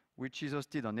 which is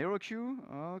hosted on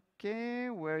HeroQ? Okay,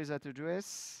 where is that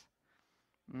address?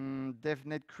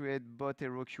 DevNet create bot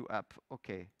HeroQ app.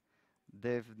 Okay,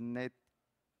 DevNet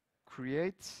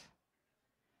create,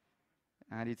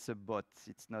 and it's a bot.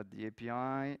 It's not the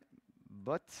API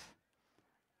bot.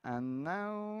 And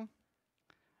now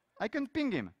I can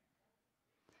ping him.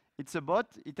 It's a bot.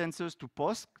 It answers to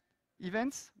post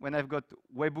events when I've got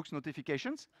webhooks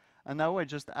notifications. And now I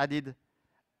just added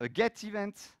a get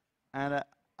event, and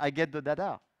I get the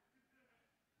data.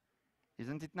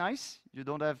 Isn't it nice? You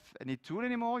don't have any tool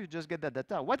anymore. You just get that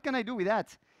data. What can I do with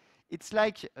that? It's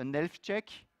like an health check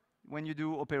when you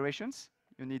do operations.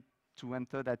 You need to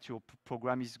enter that your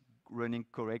program is running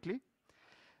correctly.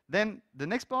 Then the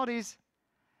next part is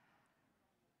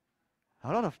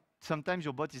sometimes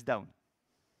your bot is down.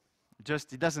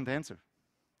 Just it doesn't answer.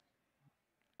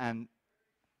 And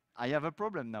I have a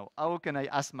problem now. How can I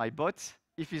ask my bot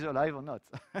if he's alive or not?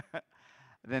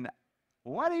 Then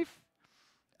what if?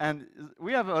 And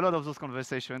we have a lot of those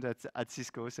conversations at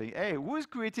Cisco saying, hey, who's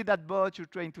created that bot? You're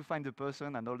trying to find the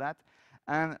person and all that.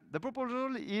 And the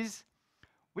proposal is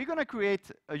we're going to create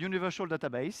a universal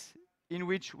database in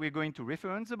which we're going to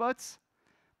reference the bots,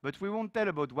 but we won't tell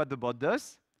about what the bot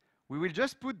does. We will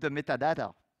just put the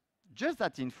metadata, just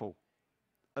that info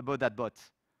about that bot.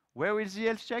 Where is the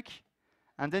health check?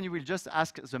 And then you will just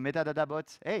ask the metadata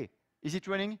bot, hey, is it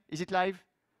running? Is it live?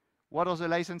 What are the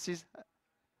licenses?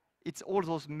 It's all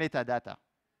those metadata,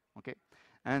 okay?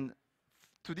 And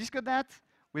to discuss that,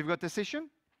 we've got a session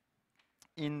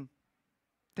in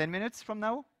 10 minutes from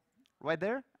now, right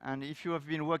there. And if you have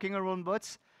been working around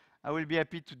bots, I will be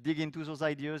happy to dig into those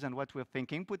ideas and what we're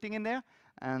thinking, putting in there.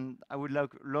 And I would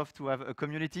love to have a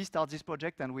community start this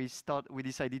project, and we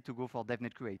decided to go for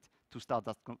DevNet Create to start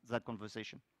that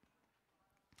conversation.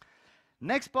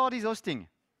 Next part is hosting.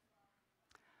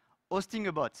 Hosting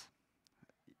a bot.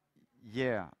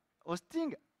 Yeah.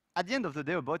 Hosting, at the end of the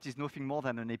day, a bot is nothing more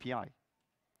than an API.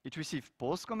 It receives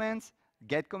post commands,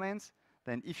 get commands.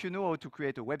 Then if you know how to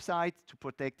create a website, to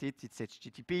protect it, it's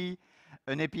HTTP.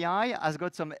 An API has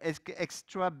got some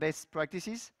extra best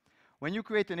practices. When you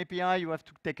create an API, you have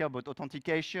to take care about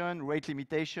authentication, rate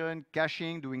limitation,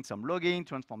 caching, doing some logging,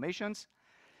 transformations.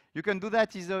 You can do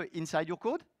that either inside your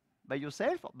code by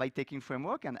yourself, or by taking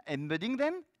framework and embedding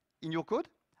them in your code,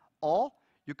 or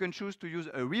you can choose to use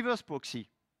a reverse proxy.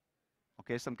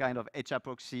 Okay, some kind of HR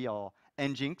proxy or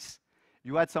Nginx.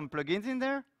 You add some plugins in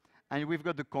there, and we've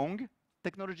got the Kong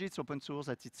technology. It's open source.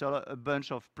 It's a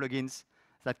bunch of plugins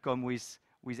that come with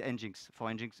Nginx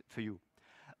for you.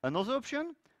 Another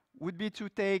option would be to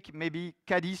take maybe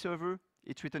KDE server.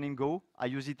 It's written in Go. I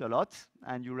use it a lot,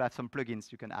 and you'll have some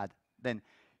plugins you can add. Then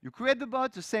you create the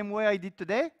bot the same way I did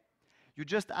today. You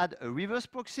just add a reverse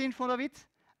proxy in front of it,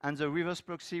 and the reverse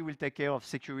proxy will take care of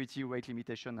security, rate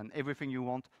limitation, and everything you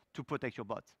want to protect your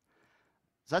bot.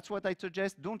 That's what I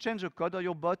suggest. Don't change the code of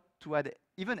your bot to add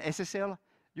even SSL.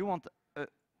 You want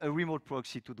a remote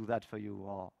proxy to do that for you,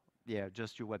 or yeah,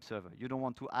 just your web server. You don't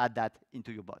want to add that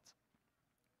into your bot.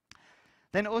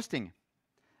 Then hosting.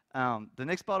 The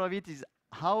next part of it is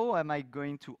how am I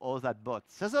going to host that bot?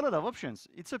 There's a lot of options.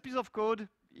 It's a piece of code.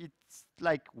 It's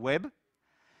like web.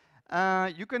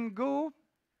 You can go.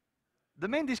 The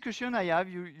main discussion I have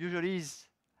usually is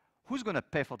who's going to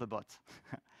pay for the bot?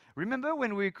 Remember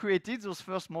when we created those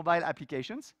first mobile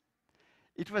applications?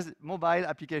 It was mobile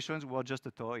applications were just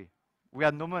a toy. We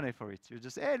had no money for it. You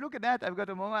just, hey, look at that. I've got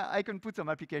a mobile. I can put some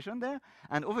application there.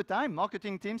 And over time,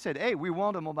 marketing team said, hey, we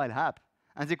want a mobile app.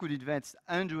 And they could invest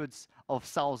hundreds of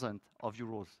thousands of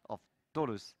euros, of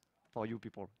dollars for you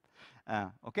people.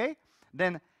 Okay?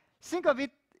 Then think of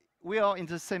it. We are in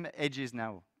the same ages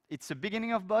now. It's the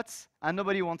beginning of bots, and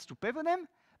nobody wants to pay for them,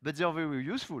 but they are very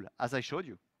useful, as I showed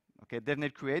you. Okay,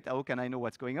 DevNet Create, how can I know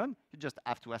what's going on? You just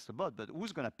have to ask the bot, but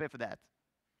who's going to pay for that?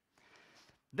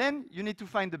 Then you need to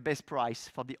find the best price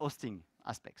for the hosting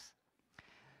aspects.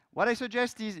 What I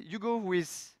suggest is you go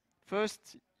with,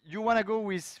 first, you want to go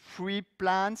with free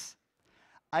plans.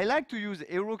 I like to use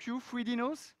HeroQ 3D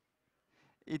nodes.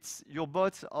 It's your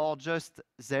bots are just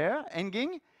there,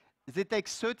 hanging. They take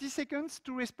 30 seconds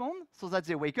to respond so that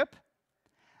they wake up,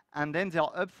 and then they're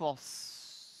up for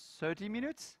 30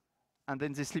 minutes, and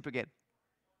then they sleep again.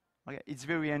 Okay, it's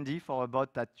very handy for a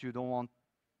bot that you don't want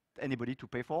anybody to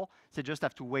pay for. They just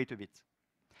have to wait a bit.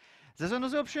 There's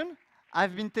another option.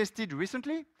 I've been tested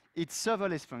recently. It's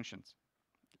serverless functions.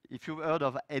 If you've heard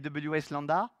of AWS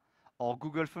Lambda or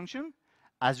Google Function,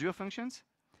 Azure Functions,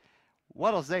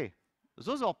 what are they?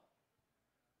 Those are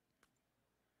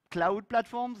cloud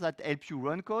platforms that help you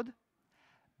run code,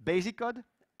 basic code,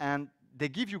 and they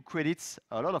give you credits,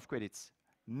 a lot of credits,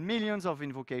 millions of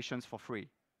invocations for free,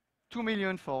 2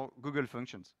 million for Google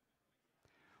Functions,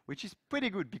 which is pretty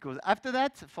good because after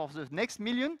that, for the next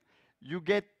million, you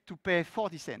get to pay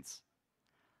 40 cents.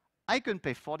 I can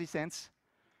pay 40 cents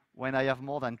when I have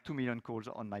more than 2 million calls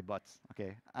on my bot,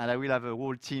 okay? And I will have a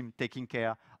whole team taking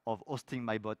care of hosting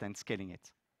my bot and scaling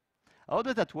it. How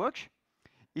does that work?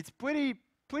 It's pretty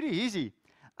easy.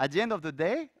 At the end of the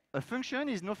day, a function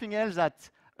is nothing else than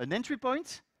an entry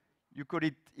point. You call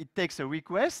it, it takes a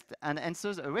request and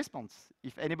answers a response.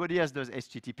 If anybody else does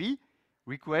HTTP,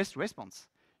 request, response.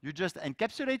 You just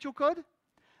encapsulate your code,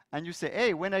 and you say,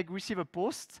 hey, when I receive a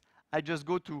post, I just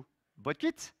go to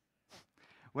botkit.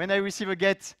 When I receive a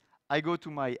get, I go to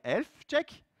my health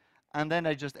check, and then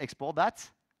I just export that,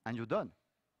 and you're done.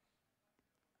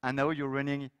 And now you're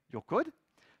running your code.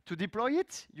 To deploy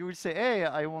it, you will say, hey,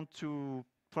 I want to,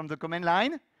 from the command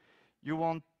line, you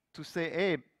want to say,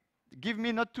 hey, give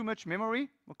me not too much memory.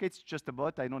 Okay, it's just a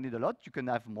bot, I don't need a lot. You can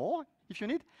have more if you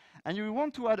need. And you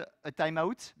want to add a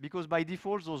timeout, because by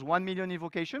default, those 1 million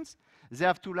invocations, they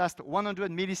have to last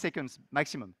 100 milliseconds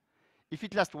maximum. If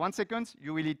it lasts 1 second,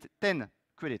 you will eat 10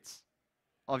 credits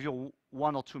of your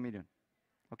 1 or 2 million.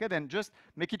 Okay, then just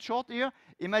make it short here.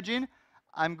 Imagine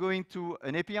I'm going to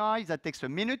an API that takes a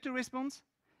minute to respond.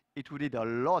 It would eat a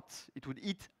lot. It would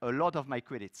eat a lot of my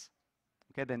credits.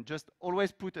 Okay, then just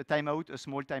always put a timeout, a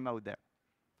small timeout there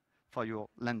for your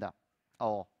Lambda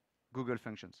or Google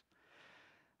Functions.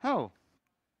 Oh,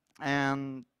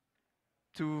 and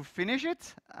to finish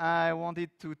it, I wanted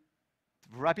to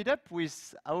wrap it up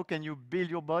with how can you build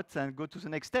your bot and go to the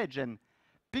next stage and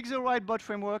pick the right bot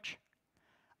framework,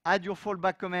 add your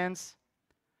fallback commands,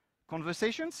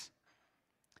 conversations.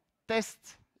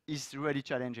 Test is really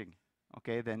challenging.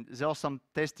 Okay, then there are some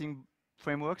testing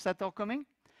frameworks that are coming.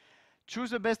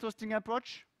 Choose the best hosting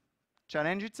approach,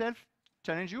 challenge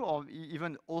you, or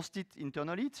even host it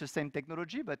internally. It's the same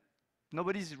technology, but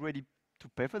nobody's ready to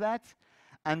pay for that.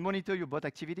 And monitor your bot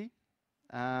activity.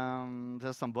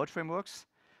 There's some bot frameworks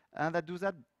that do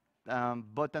that.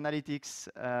 Bot analytics,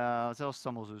 there are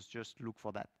some others, just look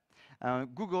for that.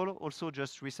 Google also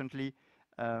just recently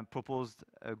proposed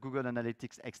a Google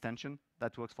Analytics extension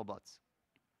that works for bots.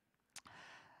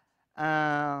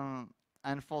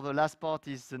 And for the last part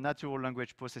is the natural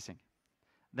language processing.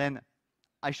 Then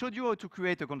I showed you how to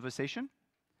create a conversation,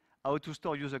 how to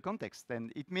store user context,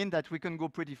 and it means that we can go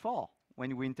pretty far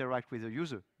when we interact with a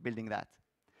user building that.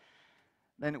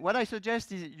 Then what I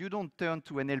suggest is you don't turn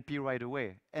to NLP right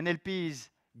away. NLP is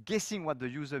guessing what the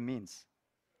user means.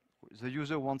 The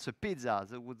user wants a pizza,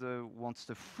 the user wants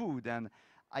the food, and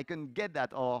I can get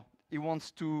that, or he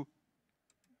wants to,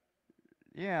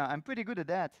 yeah, I'm pretty good at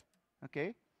that,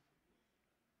 okay?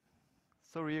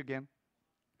 Sorry again.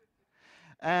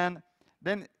 And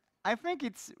then I think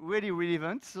it's really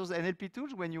relevant, those NLP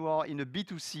tools, when you are in a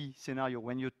B2C scenario,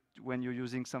 when you're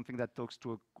using something that talks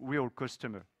to a real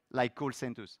customer, like call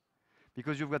centers.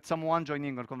 Because you've got someone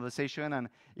joining a conversation and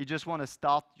you just want to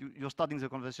start, you're starting the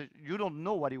conversation, you don't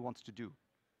know what he wants to do.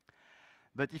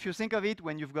 But if you think of it,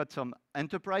 when you've got some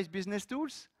enterprise business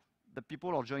tools, the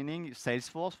people are joining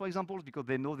Salesforce, for example, because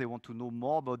they know they want to know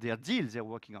more about their deals they're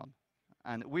working on.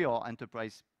 And we are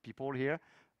enterprise people here.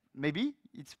 Maybe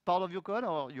it's part of your code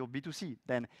or your B2C.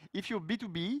 Then if you're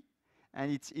B2B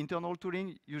and it's internal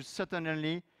tooling, you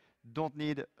certainly don't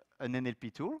need an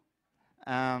NLP tool.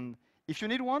 If you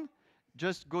need one,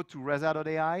 just go to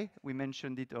Rasa.ai. We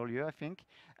mentioned it earlier, I think,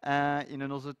 in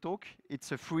another talk.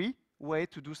 It's a free way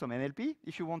to do some NLP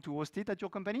if you want to host it at your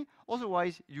company.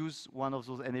 Otherwise, use one of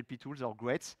those NLP tools. They're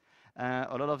great,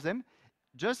 a lot of them.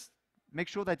 Just make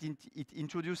sure that it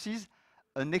introduces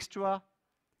an extra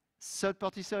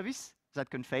third-party service that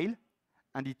can fail,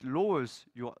 and it lowers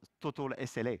your total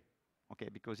SLA, okay,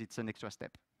 because it's an extra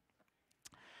step.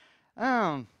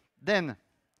 Then,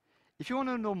 if you want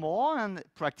to know more and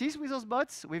practice with those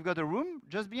bots, we've got a room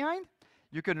just behind.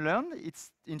 You can learn.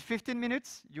 It's in 15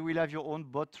 minutes, you will have your own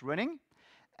bot running,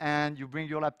 and you bring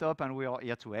your laptop, and we are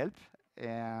here to help.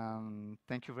 And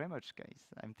thank you very much, guys.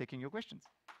 I'm taking your questions.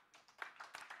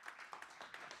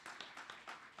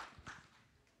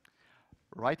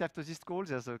 Right after this call,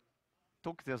 there's a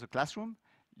talk, there's a classroom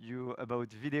about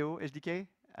video SDK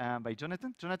by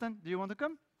Jonathan. Jonathan, do you want to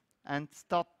come and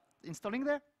start installing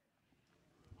there?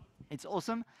 It's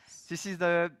awesome. This is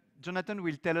Jonathan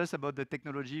will tell us about the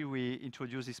technology we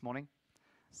introduced this morning.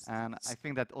 And I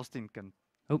think that Austin can.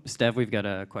 Oh, Stev, we've got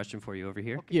a question for you over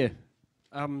here. Okay.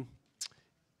 Yeah.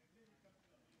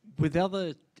 With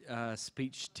other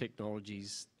speech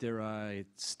technologies, there are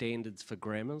standards for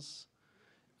grammars.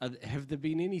 have there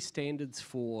been any standards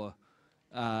for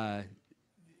uh,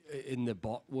 in the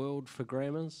bot world for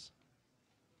grammars?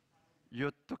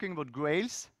 You're talking about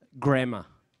Grails, Grammar.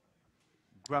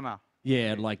 grammar.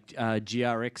 Yeah, like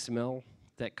GRXML,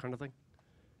 that kind of thing.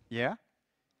 Yeah.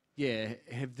 Yeah,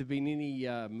 have there been any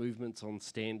movements on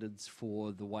standards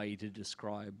for the way to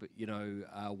describe,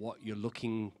 what you're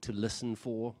looking to listen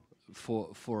for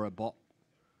a bot?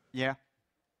 Yeah.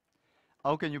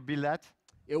 How can you build that?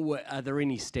 Are there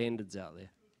any standards out there?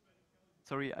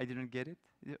 Sorry, I didn't get it.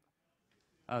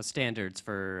 Yeah. Standards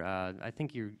for, I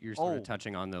think you're sort Oh. of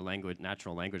touching on the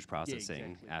natural language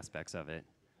processing exactly. aspects of it.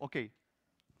 Okay.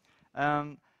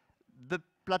 The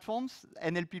platforms,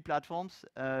 NLP platforms,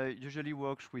 usually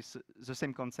works with the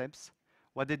same concepts.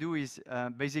 What they do is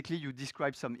basically you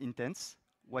describe some intents,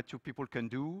 what your people can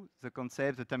do, the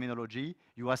concept, the terminology,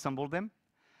 you assemble them.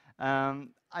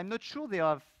 I'm not sure they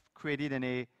have created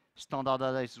any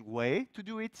standardized way to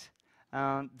do it.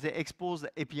 They expose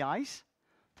the APIs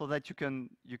so that you can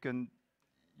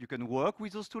work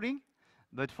with those tooling.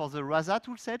 But for the RASA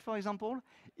toolset, for example,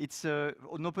 it's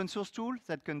an open source tool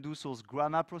that can do those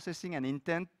grammar processing and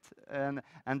intent, and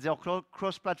they're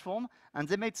cross-platform. And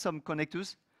they made some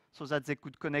connectors so that they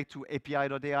could connect to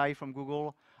API.ai from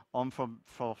Google,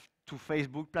 to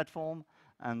Facebook platform,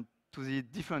 and to the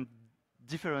different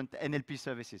NLP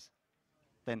services.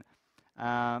 Then,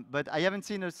 but I haven't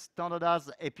seen a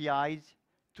standardized API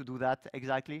to do that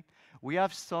exactly. We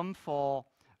have some for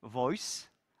voice,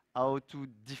 how to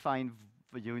define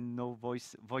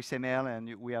voice ML,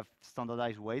 and we have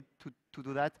standardized way to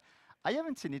do that. I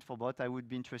haven't seen it for bot. I would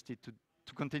be interested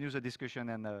to continue the discussion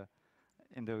and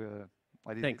in the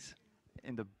Thanks.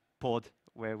 in the pod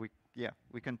where we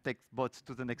can take bots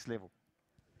to the next level.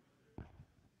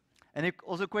 Any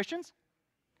other questions?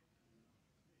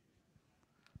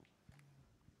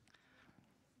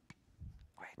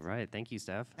 Great. Right, thank you,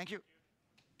 Steph. Thank you.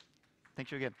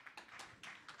 Thank you again.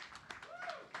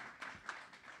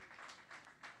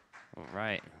 All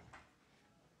right.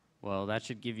 Well, that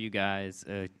should give you guys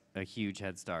a huge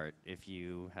head start. If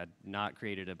you had not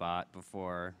created a bot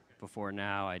before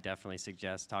now, I definitely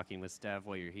suggest talking with Stev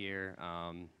while you're here.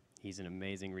 He's an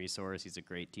amazing resource. He's a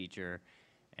great teacher,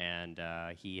 and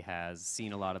he has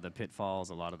seen a lot of the pitfalls,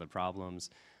 a lot of the problems.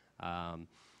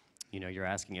 You're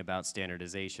asking about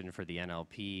standardization for the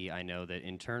NLP. I know that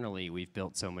internally we've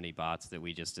built so many bots that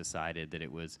we just decided that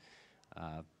it was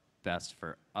best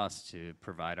for us to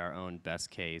provide our own best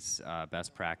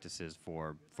practices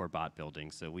for bot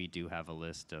building. So we do have a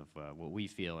list of what we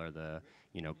feel are the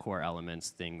core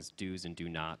elements, things, do's and do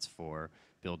nots for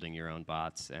building your own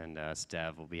bots. And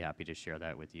Stev will be happy to share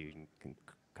that with you. You can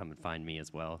come and find me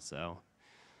as well. So,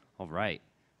 all right.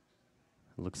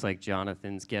 Looks like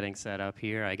Jonathan's getting set up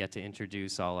here. I get to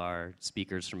introduce all our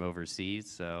speakers from overseas.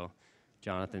 So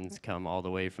Jonathan's come all the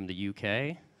way from the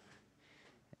UK.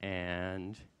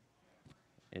 And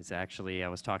it's actually, I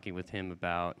was talking with him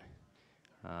about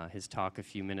his talk a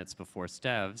few minutes before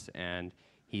Stev's, and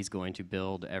he's going to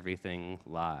build everything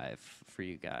live for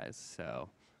you guys. So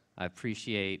I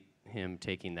appreciate him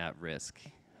taking that risk.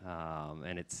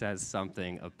 And it says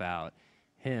something about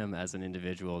him as an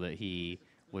individual that he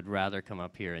would rather come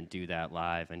up here and do that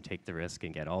live and take the risk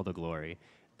and get all the glory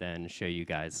than show you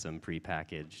guys some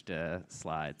prepackaged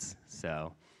slides.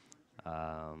 So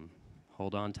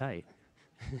hold on tight.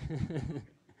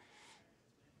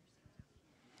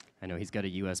 I know he's got a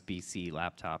USB-C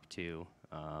laptop too,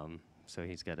 so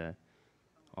he's got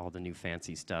all the new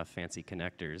fancy stuff, fancy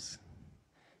connectors.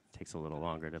 Takes a little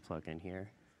longer to plug in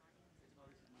here.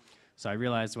 So I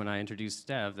realized when I introduced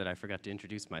Stev that I forgot to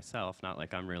introduce myself, not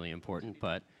like I'm really important,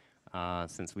 but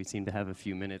since we seem to have a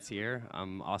few minutes here,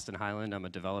 I'm Austin Highland. I'm a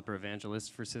developer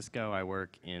evangelist for Cisco. I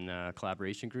work in a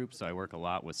collaboration group, so I work a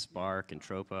lot with Spark and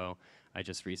Tropo. I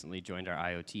just recently joined our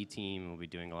IoT team. We'll be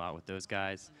doing a lot with those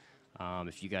guys.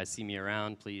 If you guys see me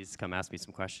around, please come ask me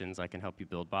some questions. I can help you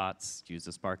build bots, use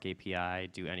the Spark API,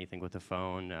 do anything with the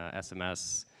phone,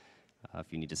 SMS.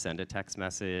 If you need to send a text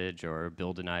message or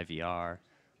build an IVR,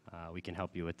 we can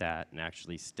help you with that. And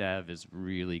actually, Stev is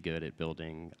really good at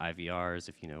building IVRs.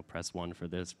 If press 1 for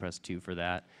this, press 2 for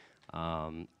that.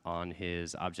 On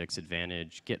his Objects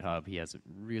Advantage GitHub, he has a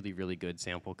really, really good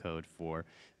sample code for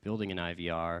building an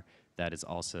IVR that is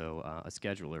also a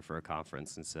scheduler for a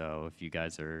conference. And so if you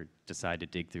guys decide to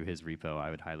dig through his repo, I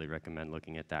would highly recommend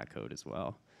looking at that code as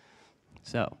well.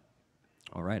 So,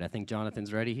 all right, I think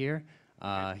Jonathan's ready here.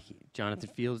 Jonathan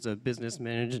Fields, a business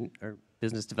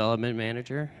development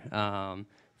manager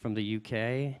from the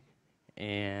UK,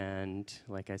 And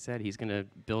like I said, he's going to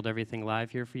build everything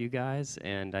live here for you guys.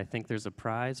 And I think there's a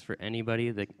prize for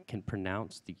anybody that can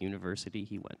pronounce the university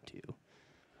he went to.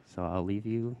 So I'll leave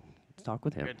you to talk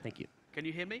with him. Good. Thank you. Can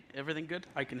you hear me? Everything good?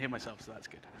 I can hear myself, so that's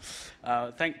good.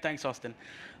 Thanks, Austin.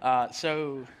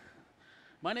 So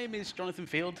my name is Jonathan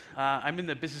Field. I'm in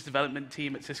the business development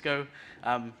team at Cisco.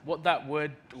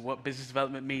 What business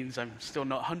development means, I'm still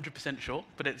not 100% sure,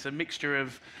 but it's a mixture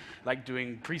of like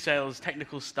doing pre-sales,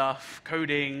 technical stuff,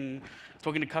 coding,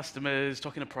 talking to customers,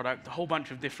 talking to product, a whole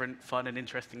bunch of different fun and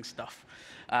interesting stuff.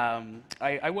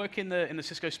 I work in the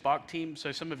Cisco Spark team,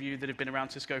 so some of you that have been around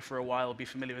Cisco for a while will be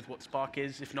familiar with what Spark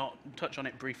is. If not, touch on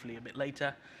it briefly a bit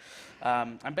later.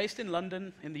 I'm based in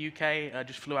London, in the UK. I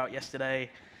just flew out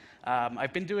yesterday.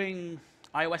 I've been doing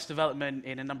iOS development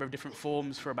in a number of different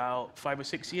forms for about 5 or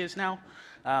 6 years now.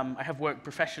 I have worked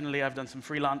professionally. I've done some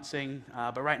freelancing,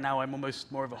 but right now I'm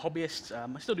almost more of a hobbyist.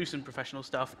 I still do some professional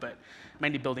stuff, but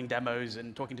mainly building demos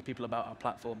and talking to people about our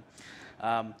platform.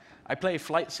 I play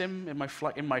flight sim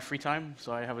in my free time,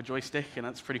 so I have a joystick, and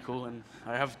that's pretty cool. And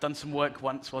I have done some work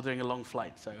once while doing a long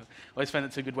flight, so I always find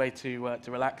it's a good way to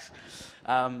relax.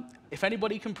 If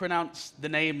anybody can pronounce the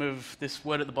name of this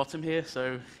word at the bottom here,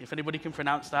 so if anybody can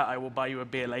pronounce that, I will buy you a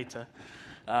beer later.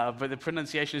 But the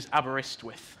pronunciation is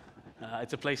Aberystwyth.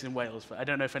 It's a place in Wales. But I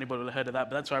don't know if anybody will have heard of that,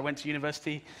 but that's where I went to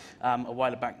university a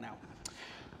while back now.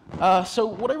 So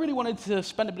what I really wanted to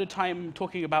spend a bit of time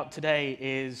talking about today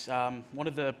is one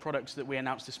of the products that we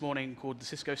announced this morning called the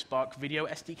Cisco Spark Video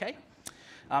SDK.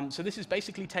 So this is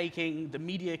basically taking the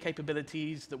media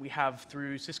capabilities that we have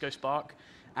through Cisco Spark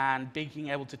and being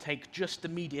able to take just the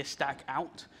media stack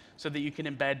out so that you can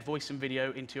embed voice and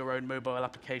video into your own mobile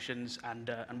applications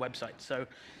and websites. So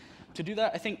to do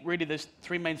that, I think really there's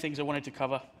 3 main things I wanted to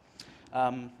cover.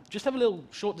 Just have a little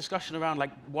short discussion around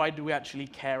like why do we actually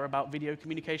care about video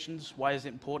communications? Why is it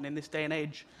important in this day and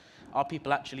age? Are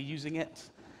people actually using it?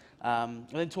 And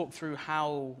then talk through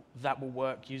how that will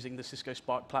work using the Cisco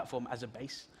Spark platform as a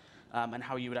base and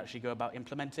how you would actually go about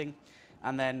implementing.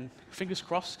 And then, fingers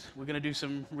crossed, we're going to do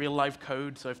some real live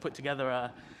code. So I've put together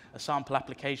a sample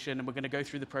application, and we're going to go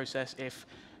through the process. If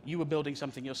you were building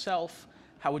something yourself,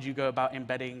 how would you go about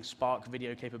embedding Spark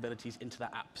video capabilities into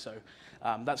that app? So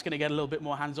that's going to get a little bit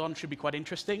more hands-on, should be quite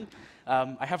interesting.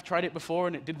 I have tried it before,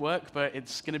 and it did work, but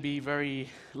it's going to be very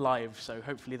live, so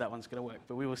hopefully that one's going to work,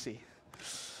 but we will see.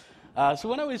 So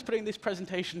when I was putting this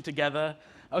presentation together,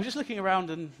 I was just looking around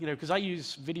and, because I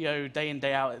use video day in,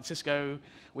 day out at Cisco,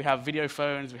 we have video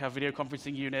phones, we have video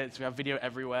conferencing units, we have video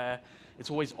everywhere. It's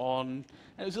always on. And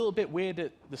it was a little bit weird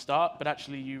at the start, but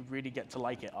actually you really get to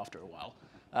like it after a while.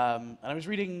 And I was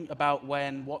reading about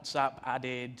when WhatsApp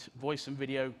added voice and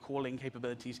video calling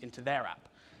capabilities into their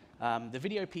app. The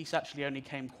video piece actually only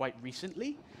came quite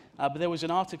recently, but there was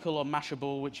an article on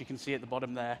Mashable, which you can see at the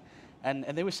bottom there, and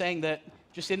they were saying that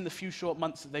just in the few short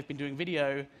months that they've been doing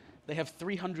video, they have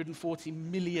 340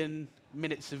 million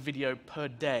minutes of video per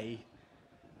day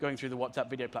going through the WhatsApp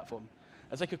video platform.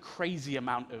 That's like a crazy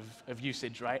amount of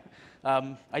usage, right?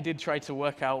 I did try to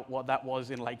work out what that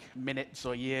was in like minutes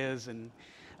or years, and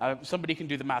somebody can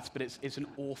do the maths, but it's an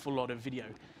awful lot of video.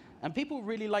 And people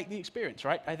really like the experience,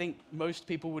 right? I think most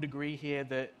people would agree here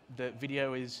that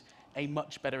video is a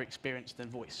much better experience than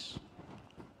voice.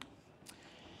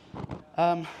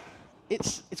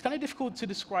 It's kind of difficult to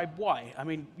describe why. I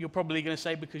mean, you're probably going to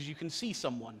say because you can see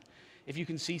someone. If you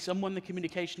can see someone, the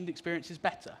communication experience is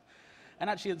better. And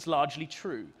actually, it's largely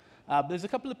true. There's a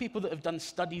couple of people that have done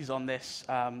studies on this.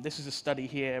 This is a study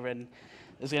here, and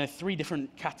there's 3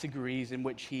 different categories in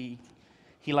which he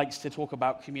likes to talk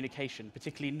about communication,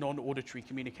 particularly non-auditory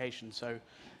communication, so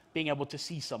being able to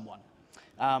see someone.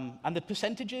 And the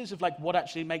percentages of like what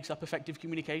actually makes up effective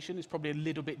communication is probably a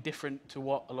little bit different to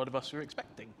what a lot of us were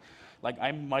expecting. Like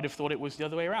I might have thought it was the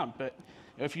other way around, but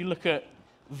if you look at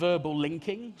verbal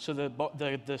linking, so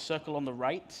the circle on the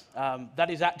right, that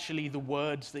is actually the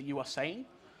words that you are saying.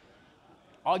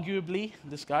 Arguably,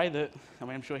 this guy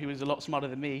I'm sure he was a lot smarter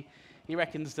than me, he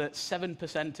reckons that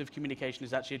 7% of communication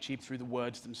is actually achieved through the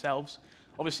words themselves.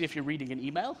 Obviously, if you're reading an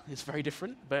email, it's very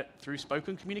different, but through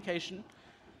spoken communication,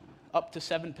 up to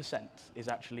 7% is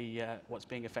actually what's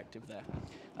being effective there.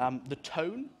 The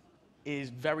tone is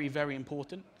very, very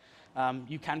important.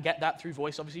 You can get that through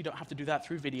voice. Obviously, you don't have to do that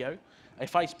through video.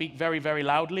 If I speak very, very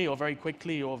loudly or very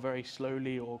quickly or very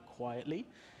slowly or quietly,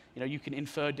 you can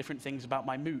infer different things about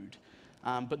my mood.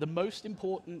 But the most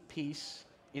important piece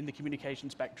in the communication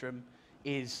spectrum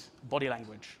is body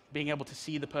language, being able to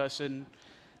see the person.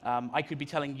 I could be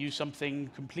telling you something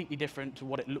completely different to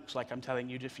what it looks like I'm telling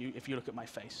you if you look at my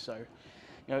face. So,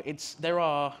 there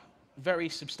are very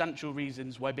substantial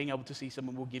reasons why being able to see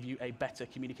someone will give you a better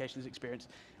communications experience.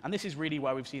 And this is really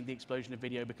why we've seen the explosion of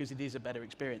video, because it is a better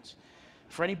experience.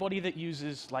 For anybody that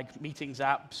uses like meetings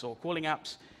apps or calling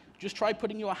apps, just try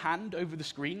putting your hand over the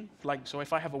screen. Like, so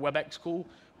if I have a WebEx call,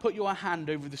 put your hand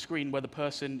over the screen where the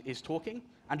person is talking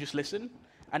and just listen.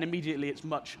 And immediately it's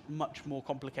much, much more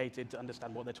complicated to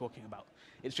understand what they're talking about.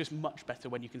 It's just much better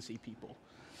when you can see people.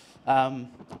 And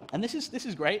this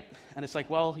is great. And it's like,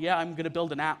 well, yeah, I'm going to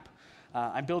build an app.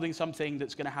 I'm building something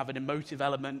that's going to have an emotive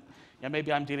element. You know,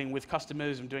 maybe I'm dealing with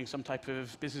customers. I'm doing some type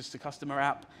of business-to-customer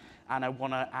app. And I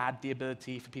want to add the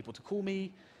ability for people to call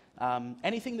me.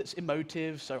 Anything that's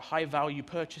emotive, so high-value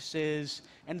purchases,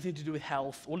 anything to do with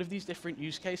health, all of these different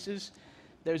use cases,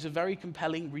 there's a very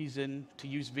compelling reason to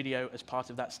use video as part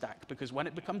of that stack. Because when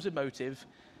it becomes emotive,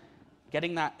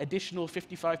 getting that additional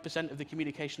 55% of the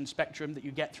communication spectrum that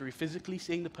you get through physically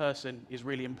seeing the person is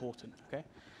really important, okay?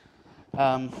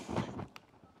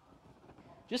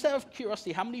 Just out of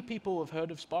curiosity, how many people have heard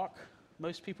of Spark?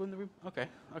 Most people in the room? Okay,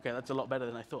 that's a lot better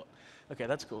than I thought. Okay,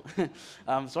 that's cool.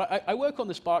 So I work on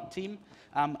the Spark team,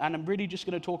 and I'm really just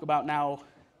going to talk about now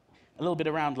a little bit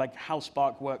around like how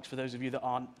Spark works for those of you that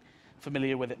aren't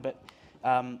familiar with it. But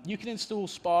you can install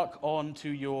Spark onto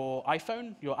your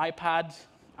iPhone, your iPad,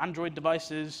 Android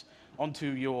devices, onto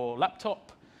your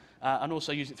laptop, and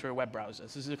also use it through a web browser.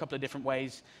 So there's a couple of different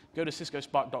ways. Go to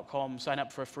ciscospark.com, sign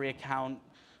up for a free account,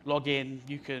 log in,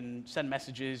 you can send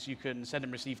messages, you can send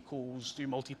and receive calls, do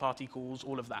multi-party calls,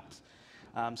 all of that.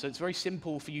 So it's very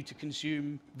simple for you to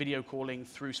consume video calling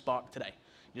through Spark today.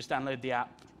 You just download the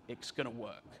app, it's going to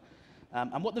work.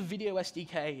 And what the Video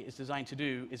SDK is designed to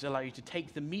do is allow you to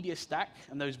take the media stack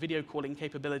and those video calling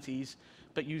capabilities,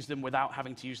 but use them without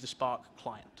having to use the Spark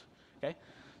client. Okay?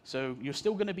 So you're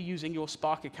still going to be using your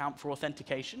Spark account for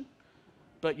authentication,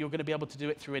 but you're going to be able to do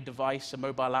it through a device, a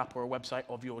mobile app, or a website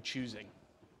of your choosing.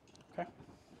 Okay?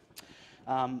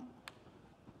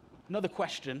 Another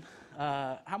question.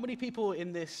 How many people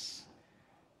in this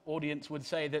audience would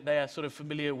say that they are sort of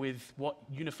familiar with what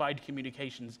unified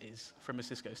communications is from a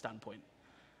Cisco standpoint?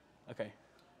 Okay.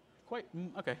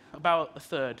 Okay, about a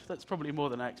third. That's probably more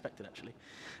than I expected, actually.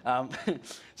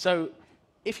 So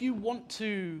if you want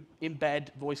to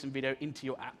embed voice and video into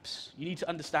your apps, you need to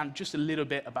understand just a little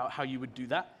bit about how you would do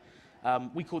that.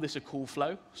 We call this a call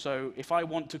flow. So if I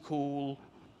want to call,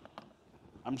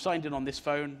 I'm signed in on this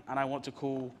phone, and I want to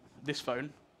call this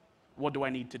phone, what do I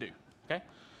need to do? Okay?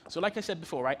 So like I said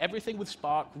before, right, everything with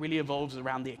Spark really evolves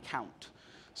around the account.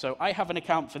 So I have an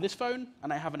account for this phone,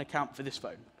 and I have an account for this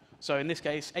phone. So in this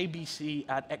case, abc@xyz.com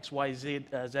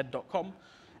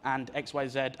and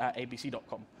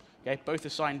xyz@abc.com. Okay, both are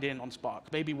signed in on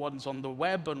Spark. Maybe one's on the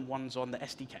web and one's on the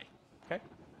SDK. Okay?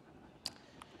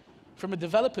 From a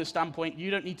developer standpoint,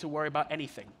 you don't need to worry about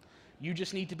anything. You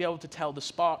just need to be able to tell the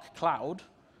Spark cloud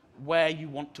where you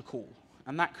want to call.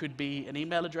 And that could be an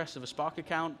email address of a Spark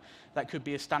account. That could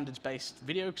be a standards-based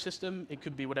video system. It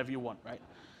could be whatever you want, right?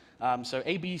 So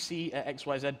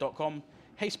abc@xyz.com.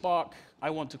 Hey, Spark, I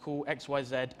want to call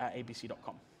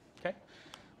xyz@abc.com. Okay?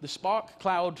 The Spark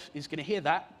cloud is going to hear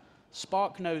that.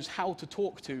 Spark knows how to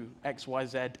talk to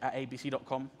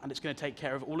xyz@abc.com, and it's going to take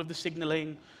care of all of the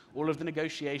signaling, all of the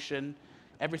negotiation,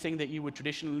 everything that you would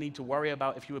traditionally need to worry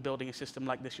about if you were building a system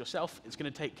like this yourself. It's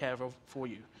going to take care of for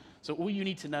you. So all you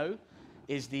need to know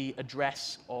is the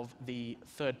address of the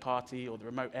third party or the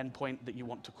remote endpoint that you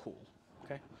want to call.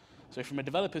 Okay? So from a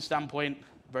developer standpoint,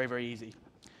 very, very easy.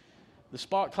 The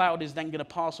Spark cloud is then going to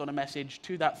pass on a message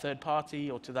to that third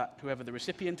party or to that whoever the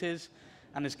recipient is,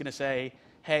 and it's going to say,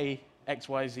 hey,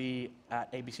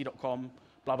 xyz@abc.com,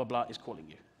 blah, blah, blah, is calling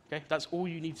you. Okay? That's all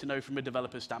you need to know from a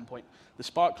developer standpoint. The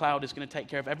Spark cloud is going to take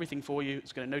care of everything for you.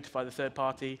 It's going to notify the third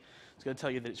party. It's going to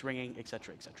tell you that it's ringing, et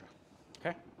cetera, et cetera.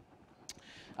 Okay?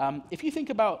 If you think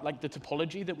about like the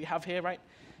topology that we have here, right,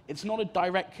 it's not a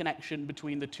direct connection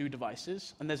between the two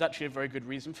devices, and there's actually a very good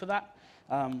reason for that.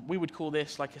 We would call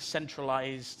this like a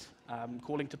centralized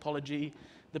calling topology.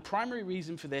 The primary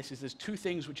reason for this is there's two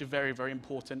things which are very, very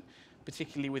important,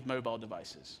 particularly with mobile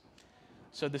devices.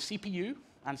 So the CPU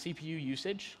and CPU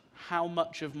usage, how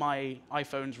much of my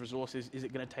iPhone's resources is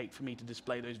it going to take for me to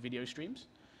display those video streams,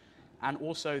 and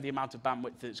also the amount of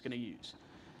bandwidth that it's going to use.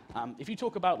 If you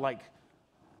talk about like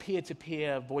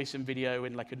peer-to-peer voice and video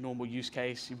in like a normal use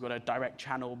case, you've got a direct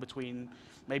channel between,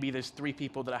 maybe there's 3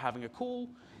 people that are having a call.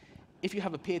 If you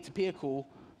have a peer-to-peer call,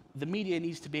 the media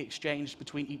needs to be exchanged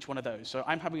between each one of those. So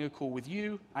I'm having a call with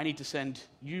you, I need to send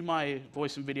you my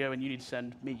voice and video, and you need to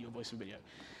send me your voice and video.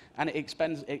 And it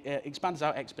expands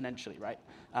out exponentially, right?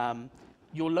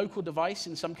 Your local device,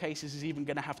 in some cases, is even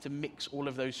going to have to mix all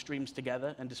of those streams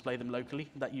together and display them locally.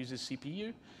 That uses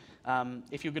CPU.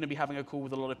 If you're going to be having a call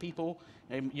with a lot of people,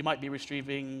 you might be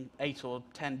retrieving 8 or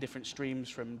 10 different streams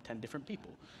from 10 different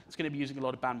people. It's going to be using a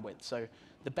lot of bandwidth. So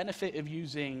the benefit of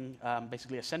using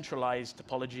basically a centralized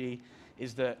topology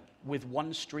is that with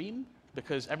one stream,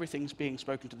 because everything's being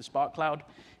spoken to the Spark Cloud,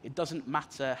 it doesn't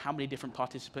matter how many different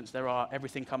participants there are.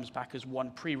 Everything comes back as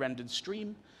one pre-rendered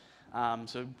stream.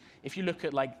 So if you look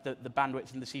at like the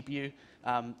bandwidth in the CPU,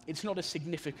 it's not a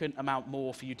significant amount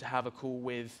more for you to have a call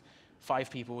with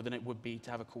 5 people than it would be to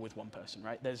have a call with one person,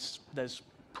 right? There's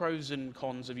pros and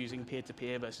cons of using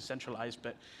peer-to-peer versus centralized,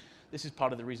 but this is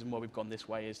part of the reason why we've gone this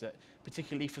way, is that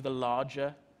particularly for the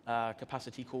larger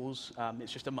capacity calls,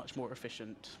 it's just a much more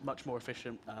efficient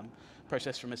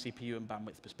process from a CPU and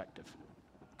bandwidth perspective.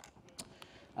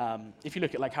 If you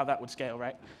look at like how that would scale,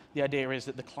 right? The idea is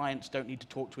that the clients don't need to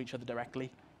talk to each other directly.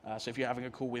 So if you're having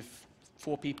a call with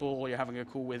 4 people, or you're having a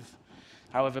call with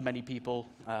however many people,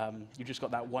 you've just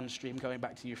got that one stream going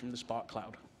back to you from the Spark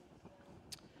Cloud.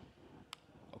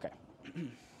 Okay.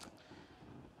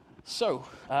 So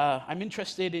I'm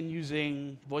interested in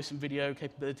using voice and video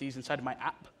capabilities inside of my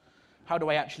app. How do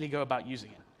I actually go about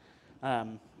using it?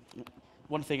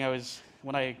 One thing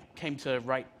when I came to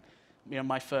write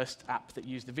my first app that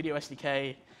used the video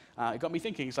SDK, it got me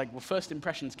thinking, it's like, well, first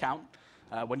impressions count.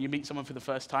 When you meet someone for the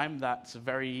first time, that's a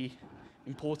very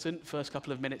important first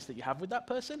couple of minutes that you have with that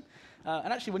person.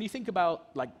 And actually, when you think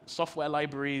about like software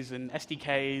libraries and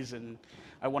SDKs, and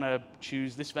I want to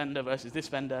choose this vendor versus this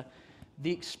vendor,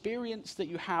 the experience that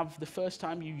you have the first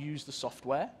time you use the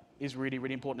software is really,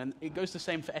 really important. And it goes the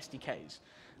same for SDKs.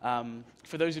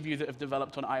 For those of you that have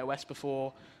developed on iOS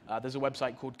before, there's a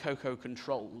website called Cocoa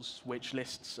Controls, which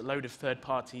lists a load of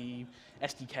third-party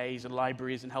SDKs and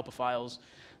libraries and helper files.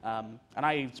 And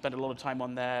I spend a lot of time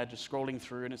on there just scrolling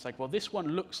through, and it's like, well, this one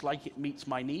looks like it meets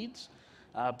my needs,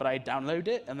 but I download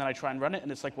it, and then I try and run it,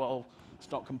 and it's like, well,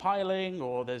 it's not compiling,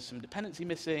 or there's some dependency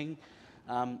missing.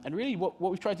 And really, what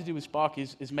we've tried to do with Spark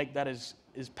is make that as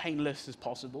painless as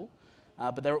possible.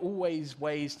 But there are always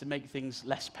ways to make things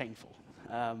less painful.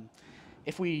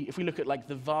 If we look at like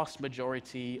the vast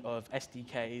majority of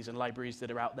SDKs and libraries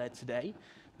that are out there today,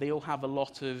 they all have a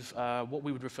lot of what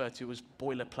we would refer to as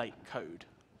boilerplate code.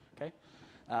 Okay?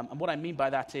 And what I mean by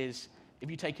that is, if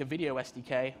you take a video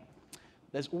SDK,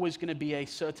 there's always going to be a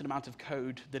certain amount of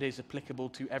code that is applicable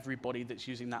to everybody that's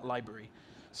using that library.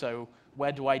 So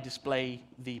where do I display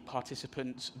the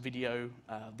participant's video,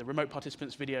 the remote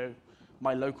participant's video,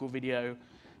 my local video?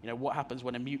 What happens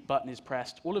when a mute button is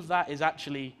pressed? All of that is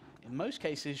actually, in most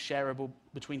cases, shareable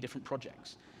between different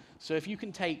projects. So if you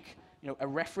can take a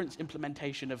reference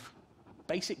implementation of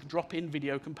basic drop-in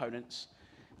video components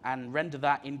and render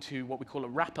that into what we call a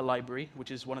wrapper library,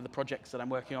 which is one of the projects that I'm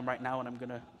working on right now, and I'm going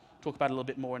to talk about a little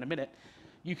bit more in a minute,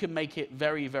 you can make it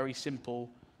very, very simple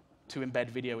to embed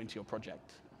video into your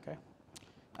project. Okay?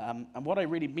 And what I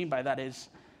really mean by that is,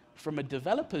 from a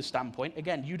developer's standpoint,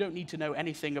 again, you don't need to know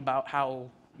anything about how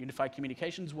unified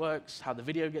communications works, how the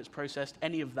video gets processed,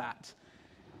 any of that.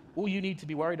 All you need to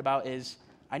be worried about is,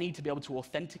 I need to be able to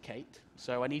authenticate.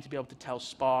 So I need to be able to tell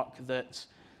Spark that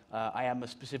I am a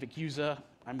specific user.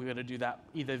 I'm going to do that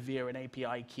either via an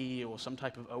API key or some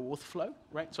type of OAuth flow,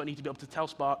 right? So I need to be able to tell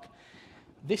Spark,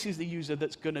 this is the user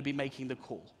that's going to be making the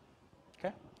call.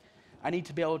 Okay? I need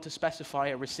to be able to specify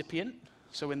a recipient.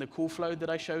 So in the call flow that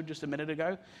I showed just a minute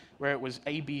ago, where it was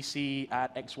abc@xyz.com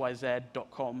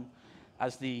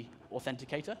as the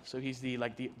authenticator. So he's the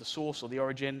source or the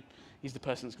origin. He's the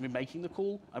person that's going to be making the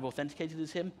call. I've authenticated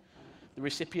as him. The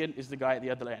recipient is the guy at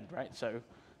the other end, right? So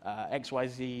xyz@abc.com.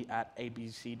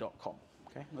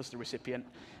 Okay, that's the recipient.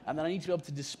 And then I need to be able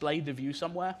to display the view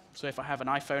somewhere. So if I have an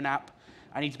iPhone app,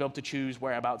 I need to be able to choose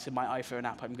whereabouts in my iPhone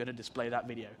app I'm going to display that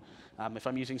video. If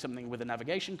I'm using something with a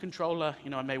navigation controller,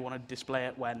 I may want to display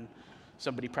it when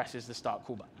somebody presses the start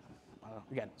call button.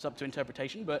 Again, it's up to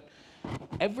interpretation, but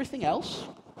everything else,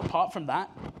 apart from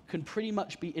that, can pretty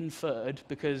much be inferred,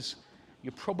 because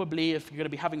you're probably, if you're going to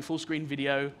be having full screen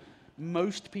video,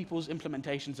 most people's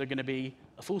implementations are going to be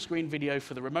a full screen video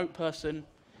for the remote person,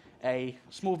 a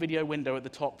small video window at the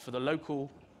top for the local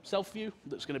self-view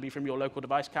that's going to be from your local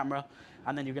device camera,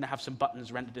 and then you're going to have some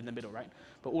buttons rendered in the middle, right?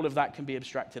 But all of that can be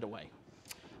abstracted away.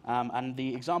 And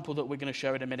the example that we're going to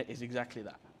show in a minute is exactly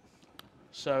that.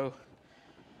 So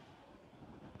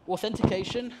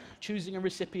authentication, choosing a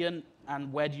recipient,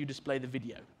 and where do you display the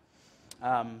video?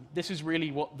 This is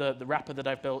really what the wrapper that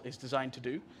I've built is designed to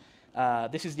do.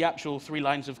 This is the actual 3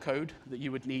 lines of code that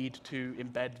you would need to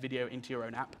embed video into your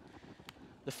own app.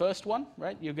 The first one,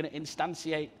 right, you're going to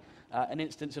instantiate an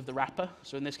instance of the wrapper.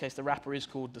 So in this case, the wrapper is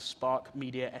called the Spark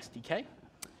Media SDK.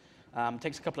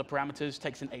 Takes a couple of parameters,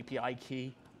 takes an API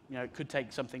key. It could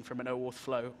take something from an OAuth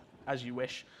flow, as you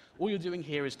wish. All you're doing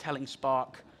here is telling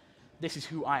Spark, this is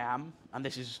who I am, and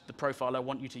this is the profile I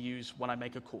want you to use when I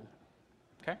make a call.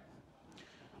 Okay?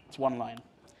 It's one line.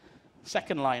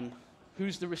 Second line,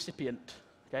 who's the recipient?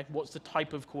 Okay? What's the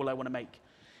type of call I want to make?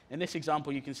 In this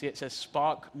example, you can see it says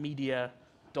Spark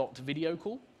Media.video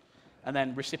call, and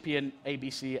then recipient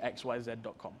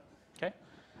abcxyz.com. Okay?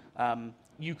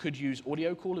 You could use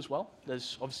audio call as well.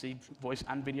 There's obviously voice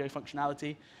and video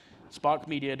functionality. Spark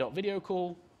Media.video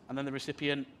call, and then the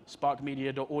recipient, Spark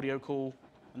Media.audio call,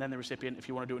 and then the recipient if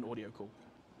you want to do an audio call.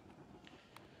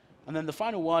 And then the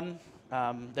final one,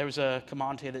 there is a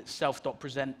command here that's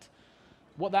self.present.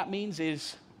 What that means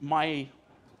is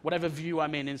whatever view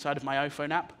I'm in inside of my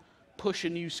iPhone app, push a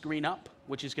new screen up,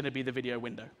 which is going to be the video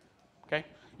window. Okay?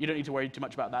 You don't need to worry too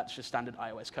much about that. It's just standard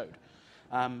iOS code.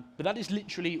 But that is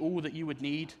literally all that you would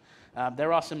need.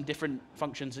 There are some different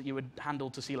functions that you would handle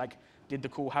to see, like, did the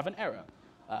call have an error?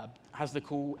 Has the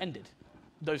call ended?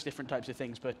 Those different types of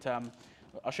things. But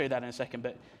I'll show you that in a second.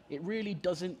 But it really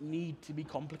doesn't need to be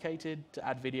complicated to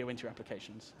add video into your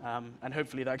applications. And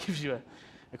hopefully that gives you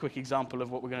a quick example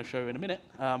of what we're going to show in a minute.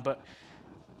 But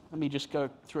let me just go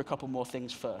through a couple more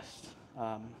things first.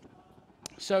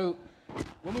 So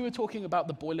when we were talking about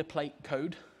the boilerplate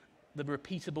code, the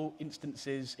repeatable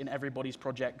instances in everybody's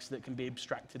projects that can be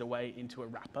abstracted away into a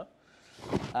wrapper,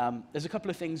 there's a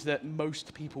couple of things that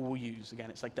most people will use. Again,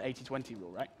 it's like the 80-20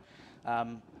 rule, right?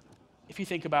 If you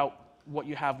think about what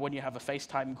you have when you have a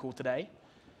FaceTime call today,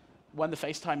 when the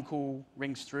FaceTime call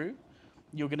rings through,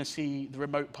 you're going to see the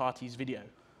remote party's video.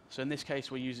 So in this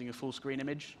case, we're using a full screen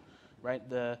image, right?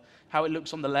 How it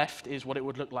looks on the left is what it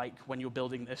would look like when you're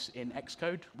building this in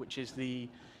Xcode, which is the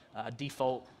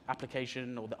default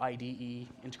application or the IDE,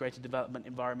 integrated development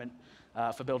environment,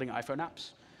 for building iPhone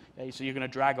apps. Okay, so you're going to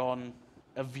drag on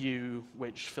a view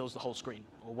which fills the whole screen,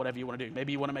 or whatever you want to do.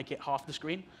 Maybe you want to make it half the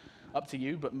screen, up to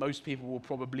you, but most people will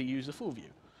probably use a full view.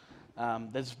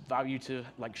 There's value to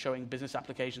like showing business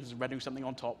applications and rendering something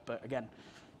on top, but again,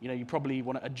 you probably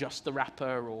want to adjust the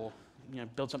wrapper or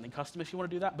build something custom if you want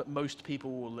to do that, but most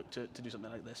people will look to do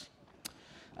something like this.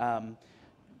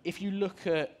 If you look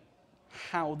at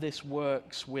how this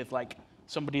works with like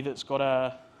somebody that's got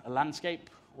a landscape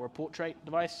or a portrait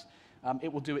device,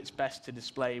 it will do its best to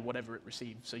display whatever it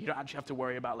receives. So you don't actually have to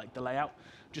worry about like the layout.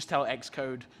 Just tell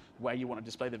Xcode where you want to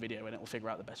display the video, and it will figure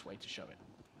out the best way to show it.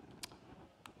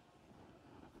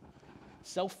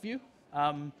 Self-view.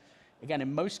 Again,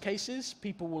 in most cases,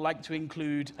 people will like to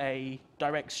include a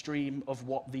direct stream of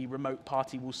what the remote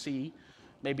party will see,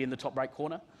 maybe in the top right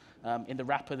corner. In the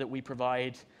wrapper that we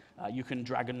provide, you can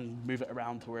drag and move it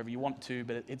around to wherever you want to,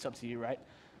 but it's up to you, right?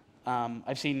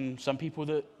 I've seen some people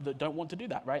that don't want to do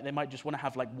that, right? They might just want to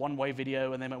have like one-way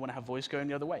video, and they might want to have voice going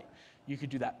the other way. You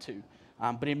could do that too.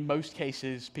 But in most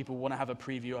cases, people want to have a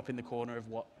preview up in the corner of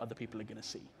what other people are going to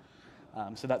see.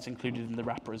 So that's included in the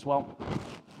wrapper as well.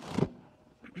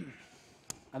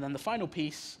 And then the final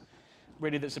piece,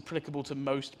 really that's applicable to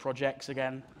most projects,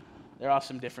 again, there are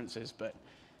some differences, but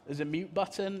there's a mute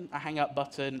button, a hang up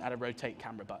button, and a rotate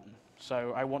camera button.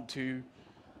 So I want to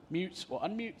mute or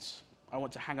unmute, I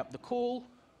want to hang up the call,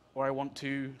 or I want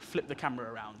to flip the camera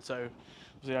around. So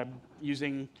I'm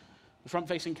using the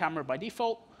front-facing camera by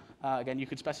default. Again, you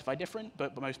could specify different,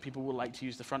 but most people will like to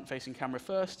use the front-facing camera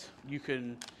first. You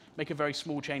can make a very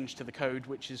small change to the code,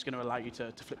 which is going to allow you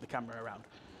to flip the camera around.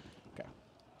 Okay.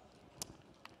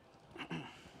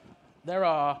 There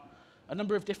are a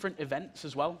number of different events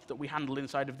as well that we handle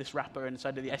inside of this wrapper,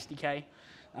 inside of the SDK.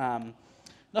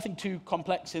 Nothing too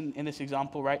complex in this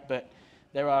example, right? But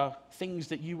there are things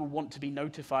that you will want to be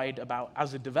notified about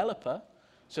as a developer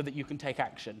so that you can take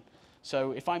action.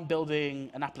 So if I'm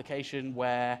building an application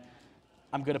where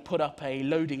I'm going to put up a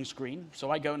loading screen,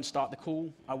 so I go and start the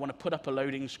call, I want to put up a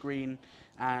loading screen,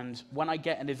 and when I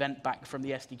get an event back from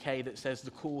the SDK that says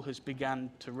the call has begun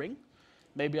to ring,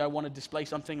 maybe I want to display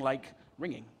something like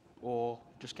ringing or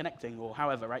just connecting or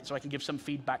however, right? So I can give some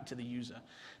feedback to the user.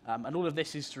 And all of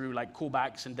this is through like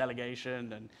callbacks and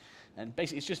delegation, and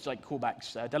basically it's just like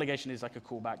callbacks. Delegation is like a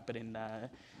callback, but in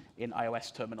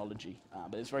iOS terminology.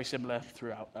 But it's very similar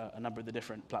throughout a number of the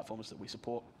different platforms that we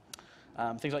support.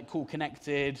 Things like call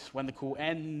connected, when the call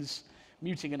ends,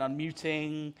 muting and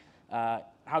unmuting,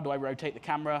 how do I rotate the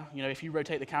camera? If you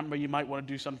rotate the camera, you might want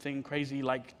to do something crazy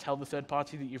like tell the third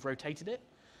party that you've rotated it.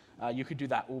 You could do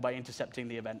that all by intercepting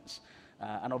the events.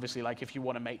 And obviously, like if you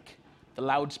want to make the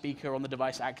loudspeaker on the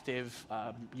device active,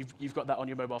 you've got that on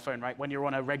your mobile phone, right? When you're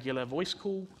on a regular voice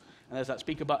call, and there's that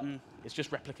speaker button. It's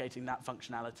just replicating that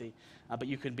functionality, but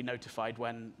you can be notified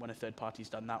when a third party's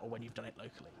done that or when you've done it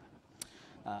locally.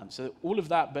 So all of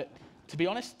that, but to be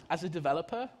honest, as a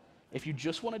developer, if you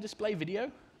just want to display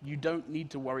video, you don't need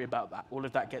to worry about that. All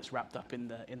of that gets wrapped up in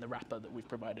the wrapper that we've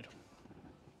provided.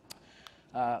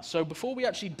 So before we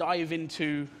actually dive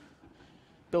into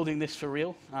building this for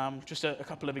real, just a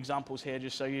couple of examples here,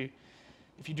 just so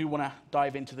if you do want to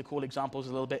dive into the call examples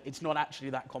a little bit, it's not actually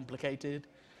that complicated.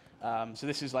 So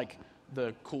this is like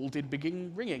the call did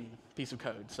begin ringing piece of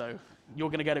code. So you're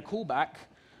going to get a call back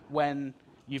when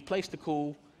you've placed the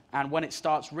call, and when it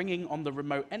starts ringing on the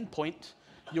remote endpoint,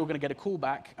 you're going to get a call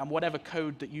back, and whatever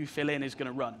code that you fill in is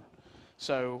going to run.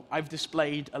 So I've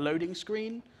displayed a loading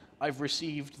screen. I've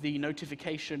received the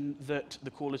notification that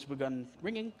the call has begun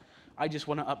ringing. I just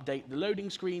want to update the loading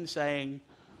screen saying,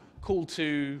 call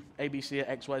to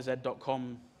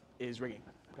abc@xyz.com is ringing.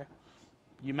 Okay?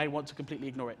 You may want to completely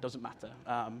ignore it, doesn't matter.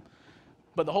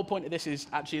 But the whole point of this is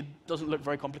actually it doesn't look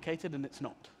very complicated, and it's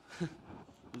not,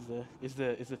 is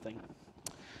the thing.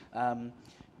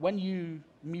 When you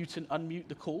mute and unmute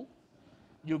the call,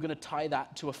 you're going to tie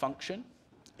that to a function.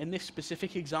 In this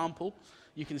specific example,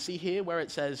 you can see here where it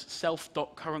says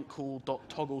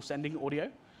self.currentCall.toggle sending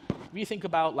audio. If you think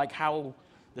about like how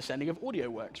the sending of audio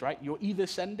works, right? You're either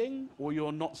sending or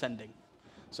you're not sending.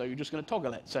 So you're just going to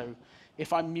toggle it. So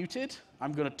if I'm muted,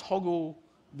 I'm going to toggle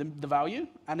the value,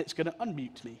 and it's going to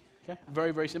unmute me. Okay?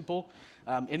 Very, very simple.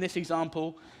 In this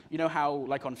example, you know how,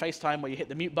 like on FaceTime, where you hit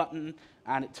the mute button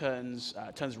and it turns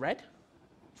red,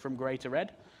 from gray to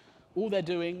red? All they're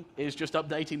doing is just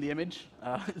updating the image.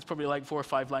 It's probably like 4 or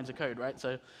 5 lines of code, right?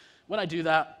 So when I do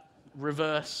that,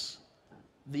 reverse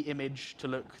the image to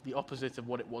look the opposite of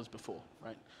what it was before,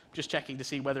 right? Just checking to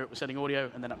see whether it was sending audio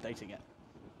and then updating it.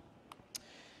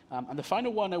 And the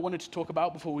final one I wanted to talk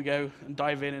about before we go and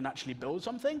dive in and actually build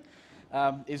something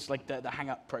is like the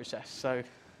hang-up process. So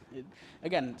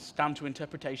again, it's down to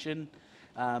interpretation,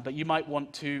 but you might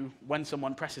want to, when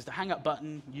someone presses the hang-up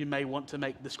button, you may want to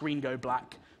make the screen go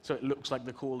black so it looks like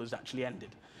the call has actually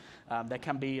ended. There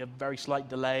can be a very slight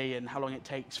delay in how long it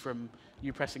takes from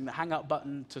you pressing the hang-up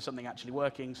button to something actually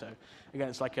working. So again,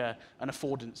 it's like an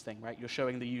affordance thing, right? You're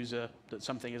showing the user that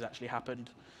something has actually happened.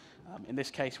 In this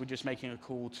case, we're just making a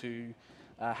call to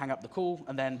hang up the call,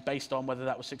 and then based on whether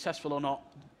that was successful or not,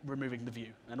 removing the view.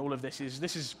 And all of this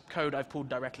is code I've pulled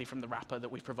directly from the wrapper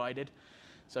that we've provided.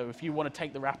 So if you want to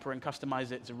take the wrapper and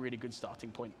customize it, it's a really good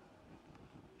starting point.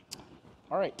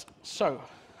 All right, so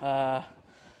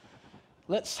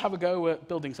let's have a go at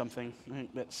building something.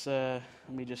 Let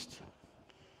me just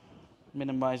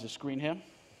minimize the screen here.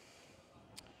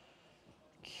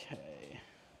 Okay.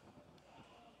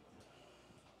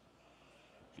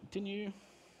 Continue.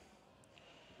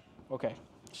 Okay,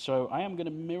 so I am going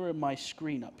to mirror my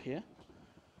screen up here.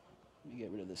 Let me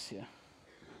get rid of this here.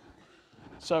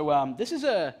 So this is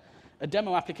a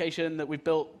demo application that we've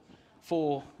built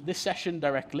for this session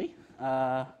directly.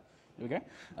 There we go.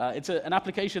 It's an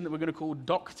application that we're going to call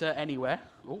Doctor Anywhere.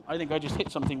 Oh, I think I just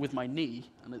hit something with my knee,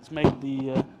 and it's made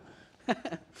the...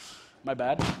 my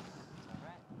bad.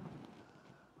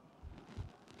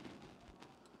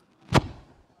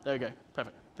 There we go.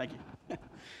 Perfect. Thank you.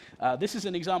 This is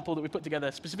an example that we put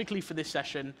together specifically for this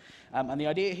session. And the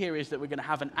idea here is that we're going to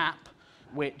have an app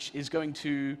which is going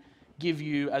to give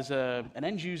you, as an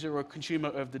end user or consumer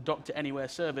of the Doctor Anywhere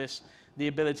service, the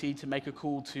ability to make a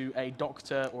call to a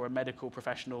doctor or a medical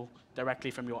professional directly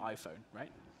from your iPhone, right?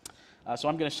 So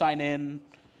I'm going to sign in,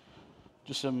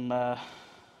 just some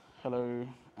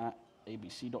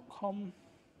hello@abc.com.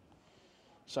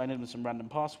 Sign in with some random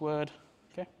password,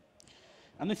 okay?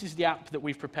 And this is the app that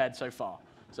we've prepared so far.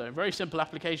 So a very simple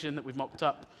application that we've mocked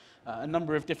up, a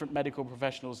number of different medical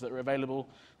professionals that are available.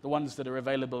 The ones that are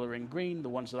available are in green, the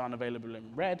ones that aren't available are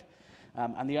in red.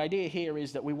 And the idea here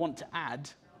is that we want to add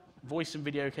voice and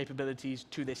video capabilities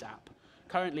to this app.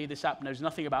 Currently, this app knows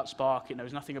nothing about Spark, it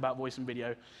knows nothing about voice and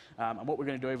video, and what we're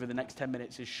going to do over the next 10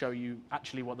 minutes is show you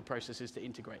actually what the process is to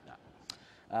integrate that.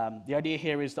 The idea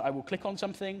here is that I will click on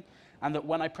something, and that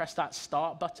when I press that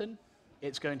start button,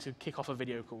 it's going to kick off a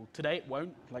video call. Today it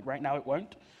won't, like right now it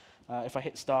won't. If I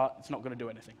hit start, it's not going to do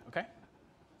anything, okay?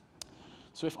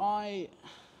 So if I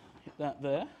hit that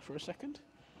there for a second,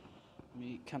 let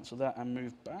me cancel that and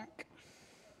move back.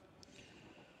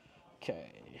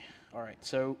 Okay, all right,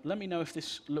 so let me know if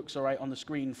this looks all right on the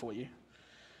screen for you.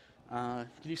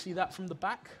 Did you see that from the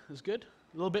back? That's good?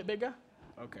 A little bit bigger?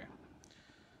 Okay,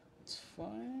 that's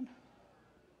fine.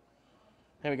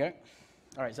 There we go.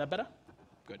 All right, is that better?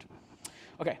 Good.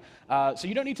 Okay, so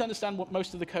you don't need to understand what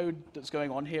most of the code that's going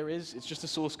on here is. It's just the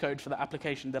source code for the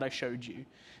application that I showed you.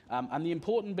 And the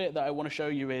important bit that I want to show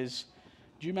you is,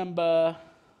 do you remember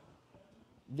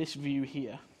this view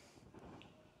here?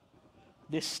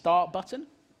 This start button?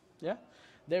 Yeah?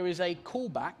 There is a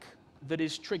callback that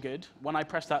is triggered when I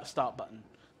press that start button.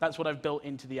 That's what I've built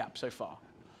into the app so far.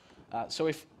 So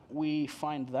if we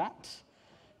find that,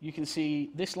 you can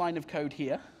see this line of code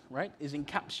here, right, is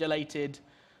encapsulated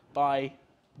by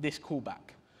this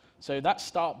callback. So that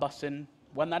start button,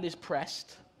 when that is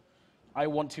pressed, I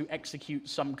want to execute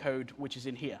some code which is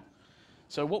in here.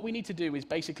 So what we need to do is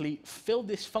basically fill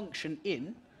this function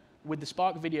in with the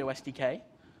Spark Video SDK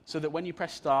so that when you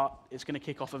press start, it's going to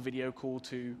kick off a video call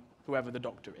to whoever the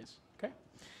doctor is. Okay?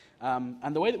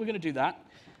 And the way that we're going to do that,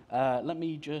 let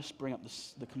me just bring up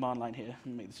the command line here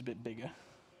and make this a bit bigger.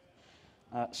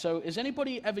 So has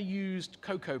anybody ever used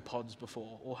Cocoa Pods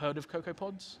before or heard of Cocoa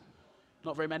Pods?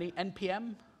 Not very many.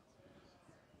 NPM?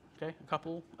 Okay, a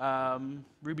couple.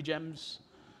 Ruby Gems?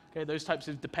 Okay, those types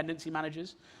of dependency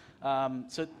managers.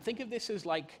 So think of this as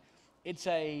like, it's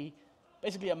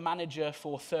basically a manager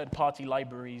for third-party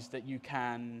libraries that you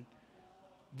can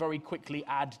very quickly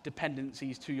add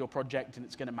dependencies to your project, and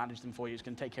it's going to manage them for you. It's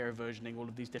going to take care of versioning, all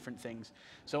of these different things.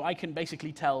 So I can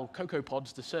basically tell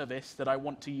CocoaPods, the service, that I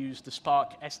want to use the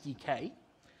Spark SDK,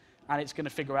 and it's going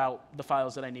to figure out the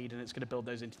files that I need, and it's going to build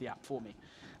those into the app for me.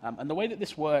 And the way that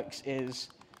this works is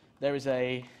I'm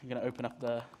going to open up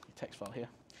the text file here.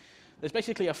 There's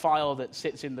basically a file that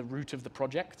sits in the root of the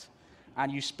project,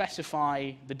 and you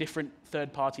specify the different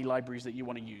third-party libraries that you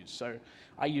want to use. So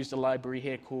I used a library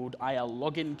here called IL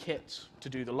Login Kit to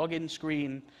do the login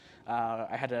screen.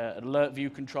 I had an alert view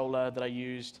controller that I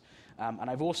used. And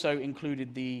I've also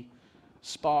included the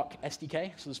Spark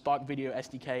SDK, so the Spark Video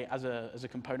SDK as a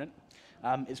component.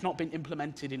 It's not been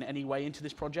implemented in any way into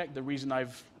this project. The reason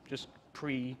I've just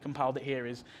pre-compiled it here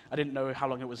is I didn't know how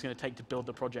long it was going to take to build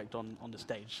the project on the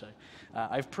stage. So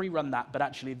I've pre-run that, but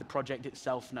actually the project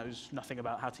itself knows nothing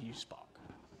about how to use Spark.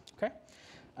 Okay?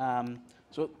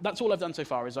 So that's all I've done so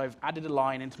far is I've added a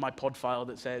line into my pod file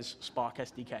that says Spark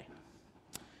SDK.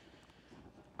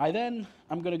 I'm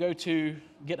going to go to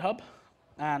GitHub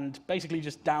and basically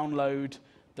just download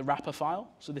the wrapper file.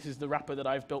 So this is the wrapper that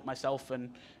I've built myself,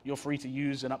 and you're free to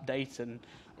use and update. And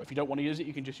if you don't want to use it,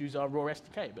 you can just use our raw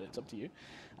SDK, but it's up to you.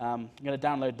 I'm going to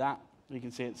download that. You can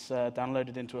see it's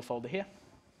downloaded into a folder here.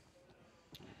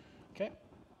 Okay.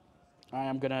 I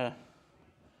am going to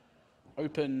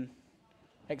open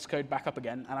Xcode back up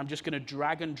again, and I'm just going to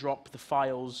drag and drop the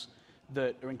files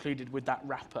that are included with that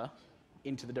wrapper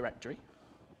into the directory.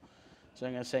 So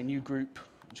I'm going to say new group.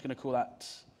 I'm just going to call that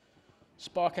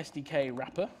Spark SDK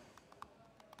wrapper.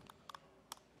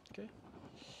 Okay.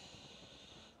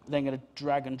 Then I'm going to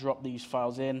drag and drop these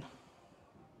files in.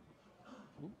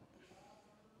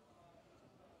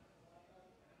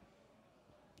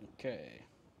 Okay.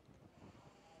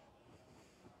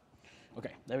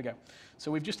 Okay, there we go.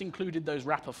 So we've just included those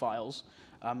wrapper files.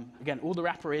 Again, all the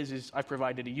wrapper is I've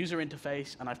provided a user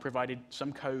interface, and I've provided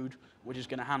some code which is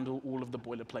going to handle all of the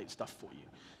boilerplate stuff for you.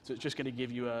 So it's just going to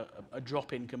give you a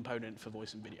drop-in component for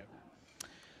voice and video.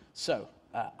 So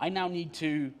I now need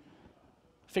to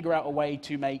figure out a way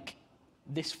to make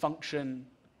this function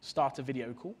start a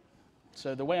video call.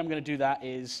 So the way I'm going to do that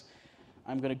is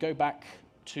I'm going to go back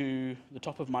to the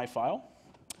top of my file,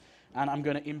 and I'm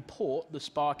going to import the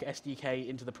Spark SDK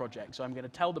into the project. So I'm going to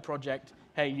tell the project,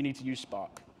 hey, you need to use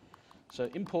Spark. So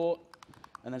import,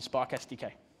 and then Spark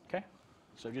SDK. Okay?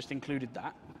 So just included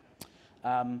that.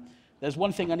 There's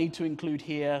one thing I need to include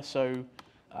here. So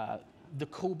the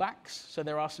callbacks. So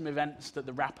there are some events that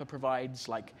the wrapper provides,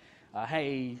 like,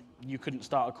 hey, you couldn't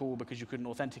start a call because you couldn't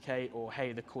authenticate, or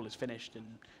hey, the call is finished and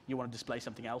you want to display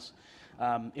something else.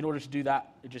 In order to do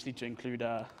that, you just need to include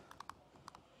a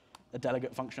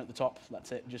delegate function at the top.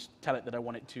 That's it. Just tell it that I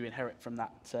want it to inherit from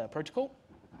that protocol.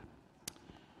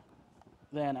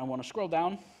 Then I want to scroll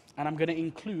down, and I'm going to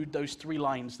include those 3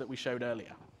 lines that we showed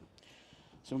earlier.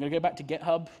 So I'm going to go back to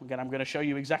GitHub. Again, I'm going to show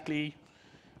you exactly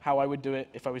how I would do it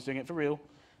if I was doing it for real.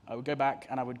 I would go back,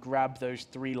 and I would grab those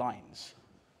 3 lines.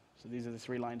 So these are the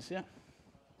 3 lines here.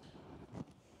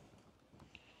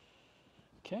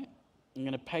 Okay. I'm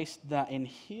going to paste that in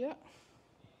here,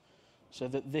 so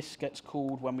that this gets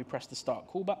called when we press the start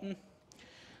call button.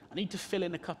 I need to fill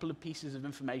in a couple of pieces of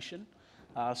information.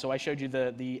 So I showed you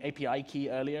the API key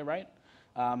earlier, right?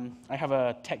 I have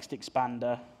a text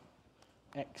expander,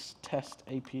 xtest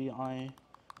API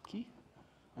key.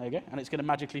 There you go. And it's going to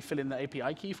magically fill in the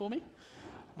API key for me.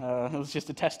 It was just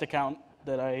a test account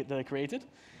that I created.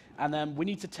 And then we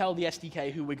need to tell the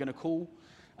SDK who we're going to call.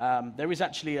 There is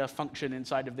actually a function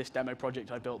inside of this demo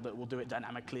project I built that will do it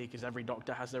dynamically because every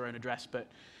doctor has their own address. But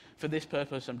for this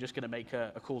purpose, I'm just going to make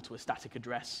a call to a static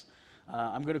address.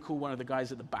 I'm going to call one of the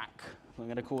guys at the back. I'm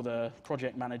going to call the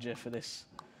project manager for this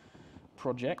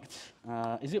project.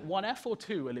 Is it 1F or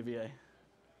 2, Olivier?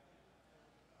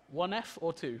 1F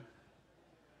or 2?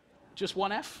 Just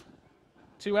 1F?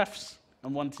 2 Fs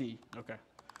and 1 T. OK.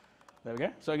 There we go.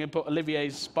 So I'm going to put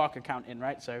Olivier's Spark account in,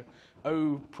 right? So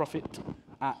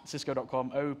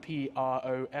oprofit@cisco.com,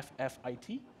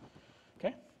 OPROFFIT.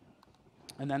 OK.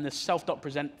 And then this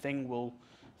self.present thing will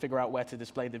figure out where to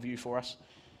display the view for us.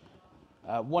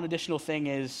 One additional thing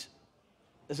is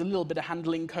there's a little bit of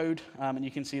handling code, and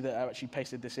you can see that I actually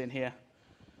pasted this in here.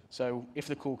 So if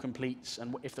the call completes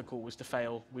and if the call was to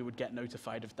fail, we would get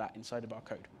notified of that inside of our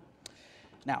code.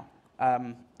 Now,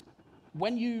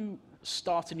 when you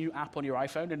start a new app on your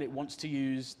iPhone and it wants to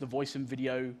use the voice and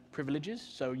video privileges,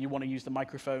 so you want to use the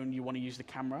microphone, you want to use the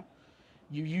camera,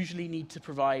 you usually need to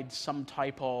provide some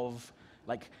type of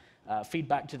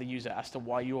feedback to the user as to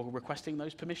why you're requesting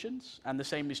those permissions. And the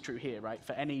same is true here, right?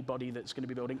 For anybody that's going to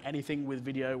be building anything with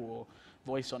video or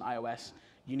voice on iOS,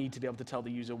 you need to be able to tell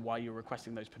the user why you're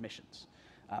requesting those permissions.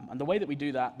 And the way that we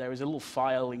do that, there is a little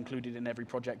file included in every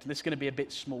project. And this is going to be a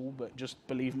bit small, but just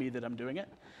believe me that I'm doing it.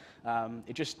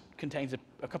 It just contains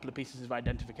a couple of pieces of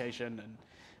identification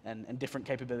and different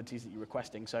capabilities that you're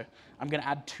requesting. So I'm going to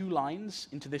add 2 lines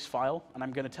into this file, and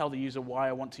I'm going to tell the user why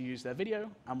I want to use their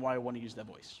video and why I want to use their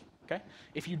voice. Okay?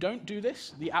 If you don't do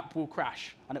this, the app will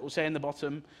crash, and it will say in the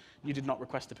bottom, you did not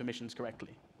request the permissions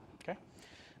correctly. Okay?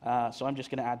 So I'm just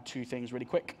going to add 2 things really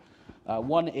quick.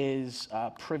 One is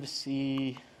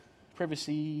privacy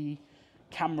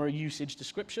camera usage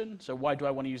description. So why do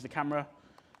I want to use the camera?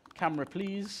 Camera,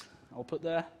 please. I'll put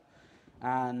there.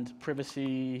 And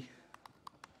privacy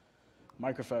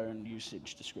microphone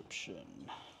usage description.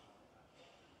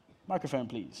 Microphone,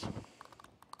 please.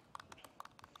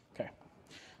 OK.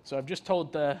 So I've just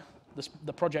told the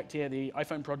project here, the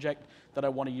iPhone project, that I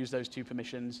want to use those 2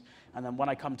 permissions. And then when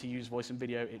I come to use voice and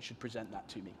video, it should present that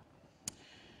to me.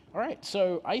 All right,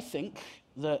 so I think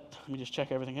that, let me just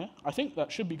check everything here. I think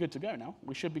that should be good to go now.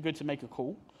 We should be good to make a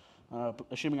call,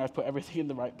 assuming I've put everything in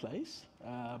the right place.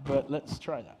 But let's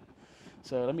try that.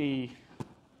 So let me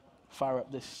fire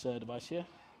up this device here.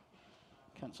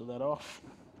 Cancel that off.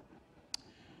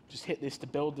 Just hit this to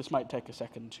build. This might take a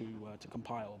second to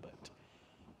compile, but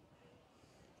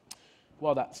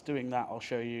while that's doing that, I'll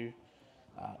show you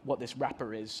what this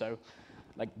wrapper is. So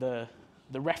like the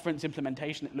reference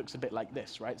implementation, it looks a bit like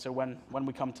this, right? So when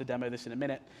we come to demo this in a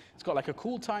minute, it's got like a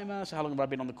call timer, so how long have I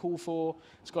been on the call for?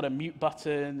 It's got a mute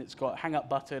button, it's got a hang up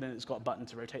button, and it's got a button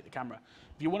to rotate the camera.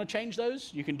 If you want to change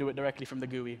those, you can do it directly from the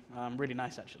GUI. Really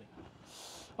nice, actually.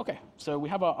 OK, so we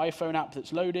have our iPhone app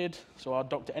that's loaded, so our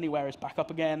Doctor Anywhere is back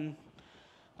up again.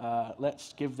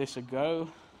 Let's give this a go.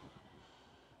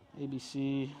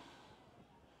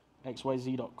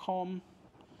 abcxyz.com.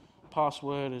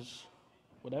 Password is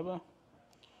whatever.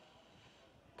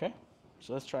 OK,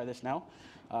 so let's try this now.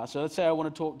 So let's say I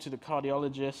want to talk to the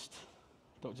cardiologist,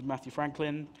 Dr. Matthew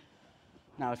Franklin.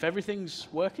 Now, if everything's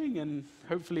working, and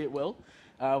hopefully it will,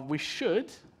 we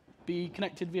should be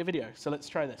connected via video. So let's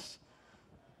try this.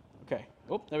 OK,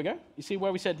 oh, there we go. You see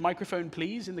where we said microphone,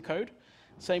 please, in the code?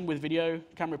 Same with video,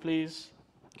 camera, please.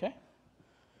 OK.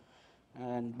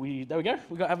 And there we go.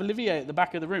 We've got to have Olivier at the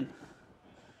back of the room.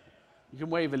 You can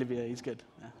wave, Olivier. He's good.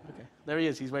 Yeah, OK. There he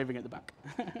is. He's waving at the back.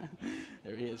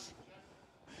 There he is.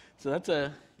 So that's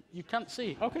you can't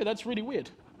see. OK, that's really weird.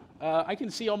 I can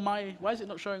see on my, why is it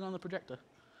not showing on the projector?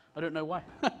 I don't know why.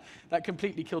 That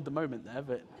completely killed the moment there,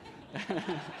 but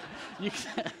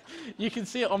you can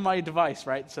see it on my device,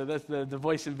 right? So that's the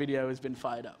voice and video has been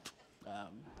fired up.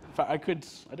 In fact,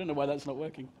 I don't know why that's not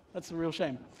working. That's a real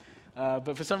shame.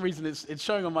 But for some reason, it's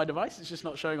showing on my device. It's just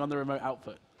not showing on the remote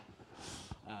output.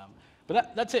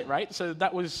 But that's it, right? So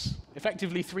that was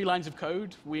effectively 3 lines of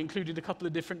code. We included a couple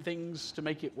of different things to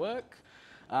make it work.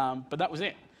 But that was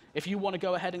it. If you want to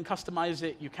go ahead and customize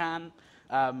it, you can.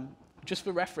 Just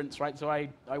for reference, right? So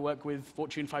I work with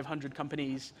Fortune 500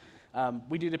 companies.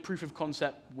 We did a proof of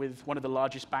concept with one of the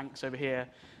largest banks over here.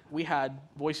 We had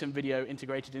voice and video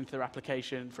integrated into their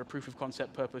application for a proof of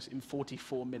concept purpose in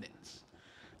 44 minutes.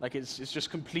 Like it's just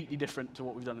completely different to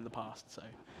what we've done in the past. So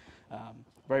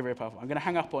very, very powerful. I'm going to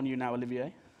hang up on you now,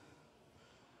 Olivier.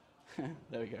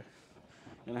 There we go.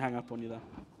 I'm going to hang up on you there.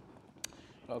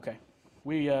 OK.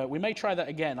 We may try that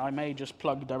again. I may just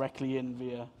plug directly in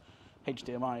via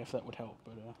HDMI if that would help.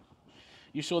 But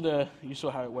you saw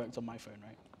how it worked on my phone,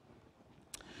 right?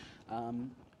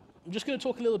 I'm just going to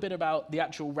talk a little bit about the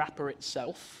actual wrapper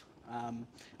itself.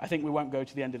 I think we won't go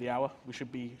to the end of the hour. We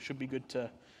should be good to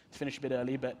finish a bit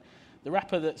early. But the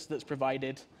wrapper that's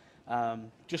provided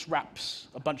just wraps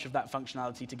a bunch of that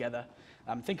functionality together.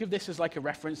 Think of this as like a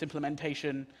reference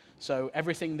implementation. So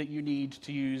everything that you need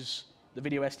to use the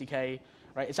video SDK,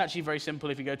 right? It's actually very simple.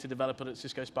 If you go to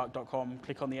developer.ciscospark.com,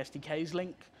 click on the SDKs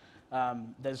link.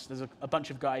 There's a bunch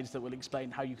of guides that will explain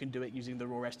how you can do it using the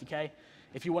raw SDK.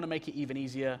 If you want to make it even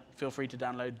easier, feel free to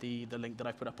download the link that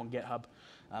I put up on GitHub.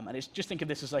 And it's just think of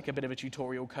this as like a bit of a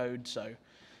tutorial code. So,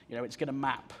 it's going to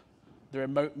map the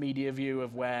remote media view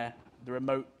of where the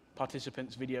remote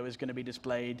participant's video is going to be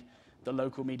displayed, the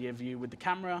local media view with the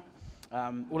camera,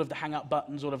 all of the hang-up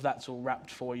buttons, all of that's all wrapped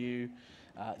for you.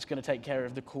 It's going to take care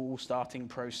of the call starting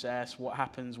process, what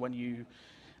happens when you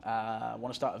want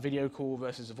to start a video call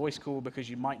versus a voice call, because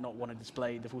you might not want to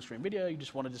display the full screen video, you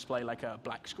just want to display like a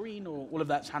black screen, or all of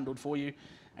that's handled for you.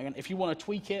 And if you want to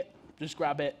tweak it, just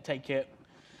grab it, take it.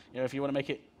 If you want to make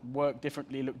it work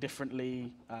differently, look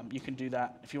differently, you can do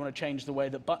that. If you want to change the way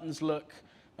that buttons look,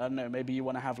 I don't know, maybe you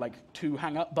want to have like 2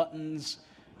 hang-up buttons,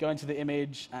 go into the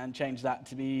image and change that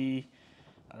to be,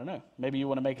 I don't know, maybe you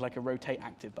want to make like a rotate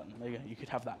active button. There you go, you could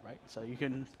have that, right? So you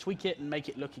can tweak it and make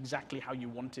it look exactly how you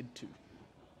wanted to.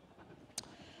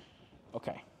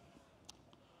 Okay.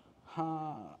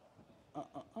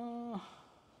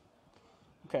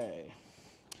 Okay.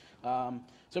 So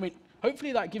I mean,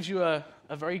 hopefully that gives you a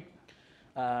very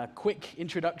quick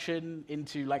introduction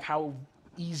into like how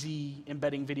easy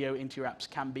embedding video into your apps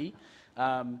can be.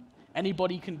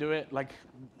 Anybody can do it. Like,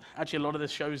 actually, a lot of the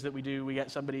shows that we do, we get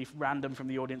somebody random from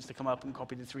the audience to come up and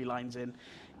copy the 3 lines in.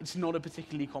 It's not a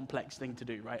particularly complex thing to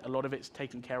do, right? A lot of it's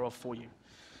taken care of for you.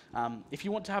 If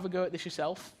you want to have a go at this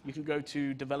yourself, you can go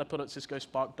to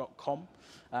developer.ciscospark.com.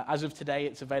 As of today,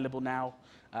 it's available now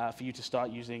for you to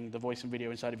start using the voice and video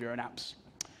inside of your own apps.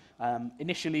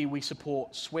 Initially, we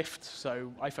support Swift,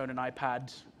 so iPhone and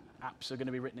iPad apps are going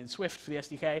to be written in Swift for the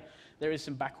SDK. There is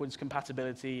some backwards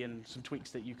compatibility and some tweaks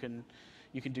that you can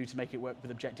do to make it work with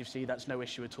Objective-C. That's no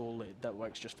issue at all. That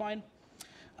works just fine.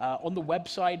 On the web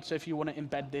side, so if you want to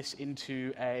embed this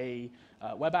into a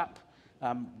web app,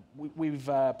 we've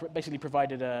basically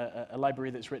provided a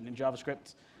library that's written in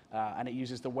JavaScript, and it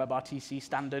uses the WebRTC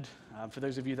standard. For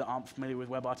those of you that aren't familiar with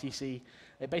WebRTC,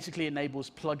 it basically enables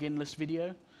plug-in-less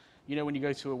video. When you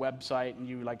go to a website and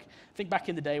you think back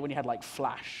in the day when you had like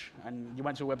Flash, and you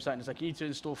went to a website and it's like, you need to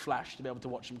install Flash to be able to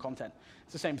watch some content.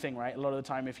 It's the same thing, right? A lot of the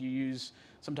time if you use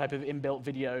some type of inbuilt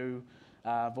video,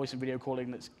 voice and video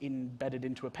calling that's embedded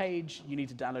into a page, you need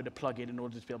to download a plugin in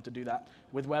order to be able to do that.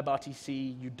 With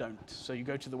WebRTC, you don't. So you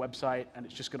go to the website and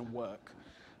it's just going to work.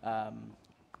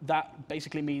 That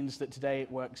basically means that today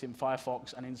it works in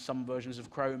Firefox and in some versions of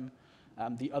Chrome.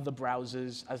 The other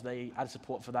browsers, as they add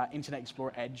support for that, Internet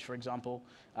Explorer Edge, for example,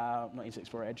 not Internet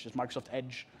Explorer Edge, just Microsoft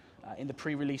Edge, in the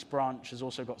pre-release branch has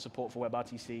also got support for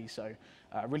WebRTC. So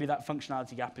really that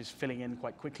functionality gap is filling in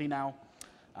quite quickly now.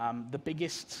 The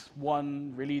biggest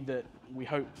one, really, that we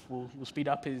hope will speed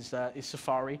up is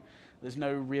Safari. There's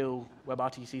no real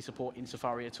WebRTC support in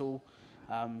Safari at all.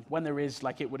 When there is,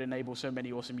 it would enable so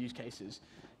many awesome use cases.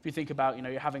 If you think about,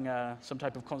 you're having some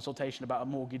type of consultation about a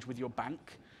mortgage with your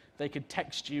bank, they could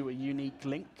text you a unique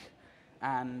link,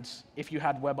 and if you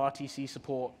had WebRTC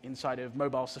support inside of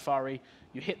mobile Safari,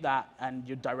 you hit that and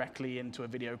you're directly into a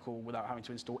video call without having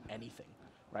to install anything,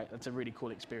 right? That's a really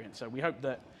cool experience. So we hope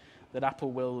that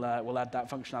Apple will add that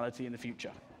functionality in the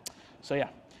future. So yeah,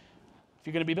 if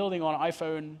you're going to be building on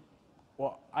iPhone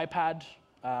or iPad,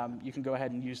 you can go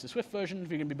ahead and use the Swift version. If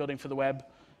you're going to be building for the web,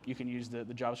 you can use the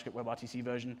JavaScript WebRTC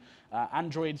version.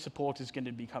 Android support is going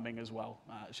to be coming as well.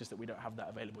 It's just that we don't have that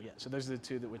available yet. So those are the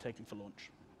 2 that we're taking for launch.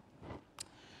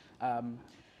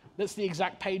 That's the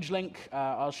exact page link.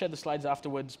 I'll share the slides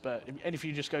afterwards, and if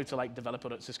you just go to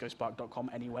developer.ciscospark.com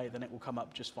anyway, then it will come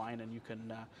up just fine, and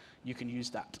you can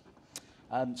use that.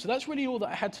 So that's really all that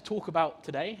I had to talk about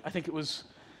today. I think it was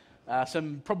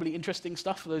some probably interesting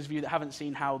stuff for those of you that haven't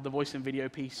seen how the voice and video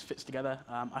piece fits together.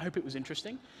 I hope it was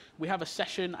interesting. We have a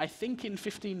session, I think, in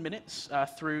 15 minutes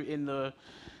through in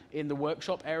the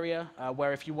workshop area,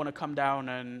 where if you want to come down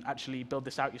and actually build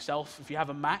this out yourself, if you have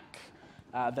a Mac,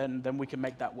 then we can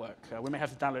make that work. We may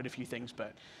have to download a few things,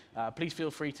 but please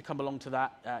feel free to come along to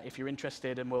that if you're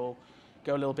interested, and we'll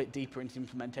go a little bit deeper into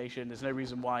implementation. There's no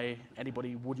reason why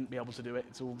anybody wouldn't be able to do it.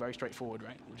 It's all very straightforward,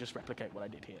 right? We'll just replicate what I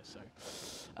did here. So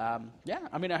yeah,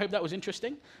 I mean, I hope that was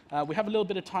interesting. We have a little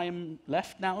bit of time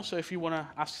left now, so if you want to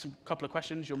ask a couple of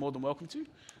questions, you're more than welcome to.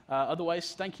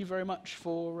 Otherwise, thank you very much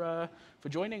for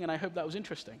joining, and I hope that was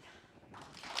interesting.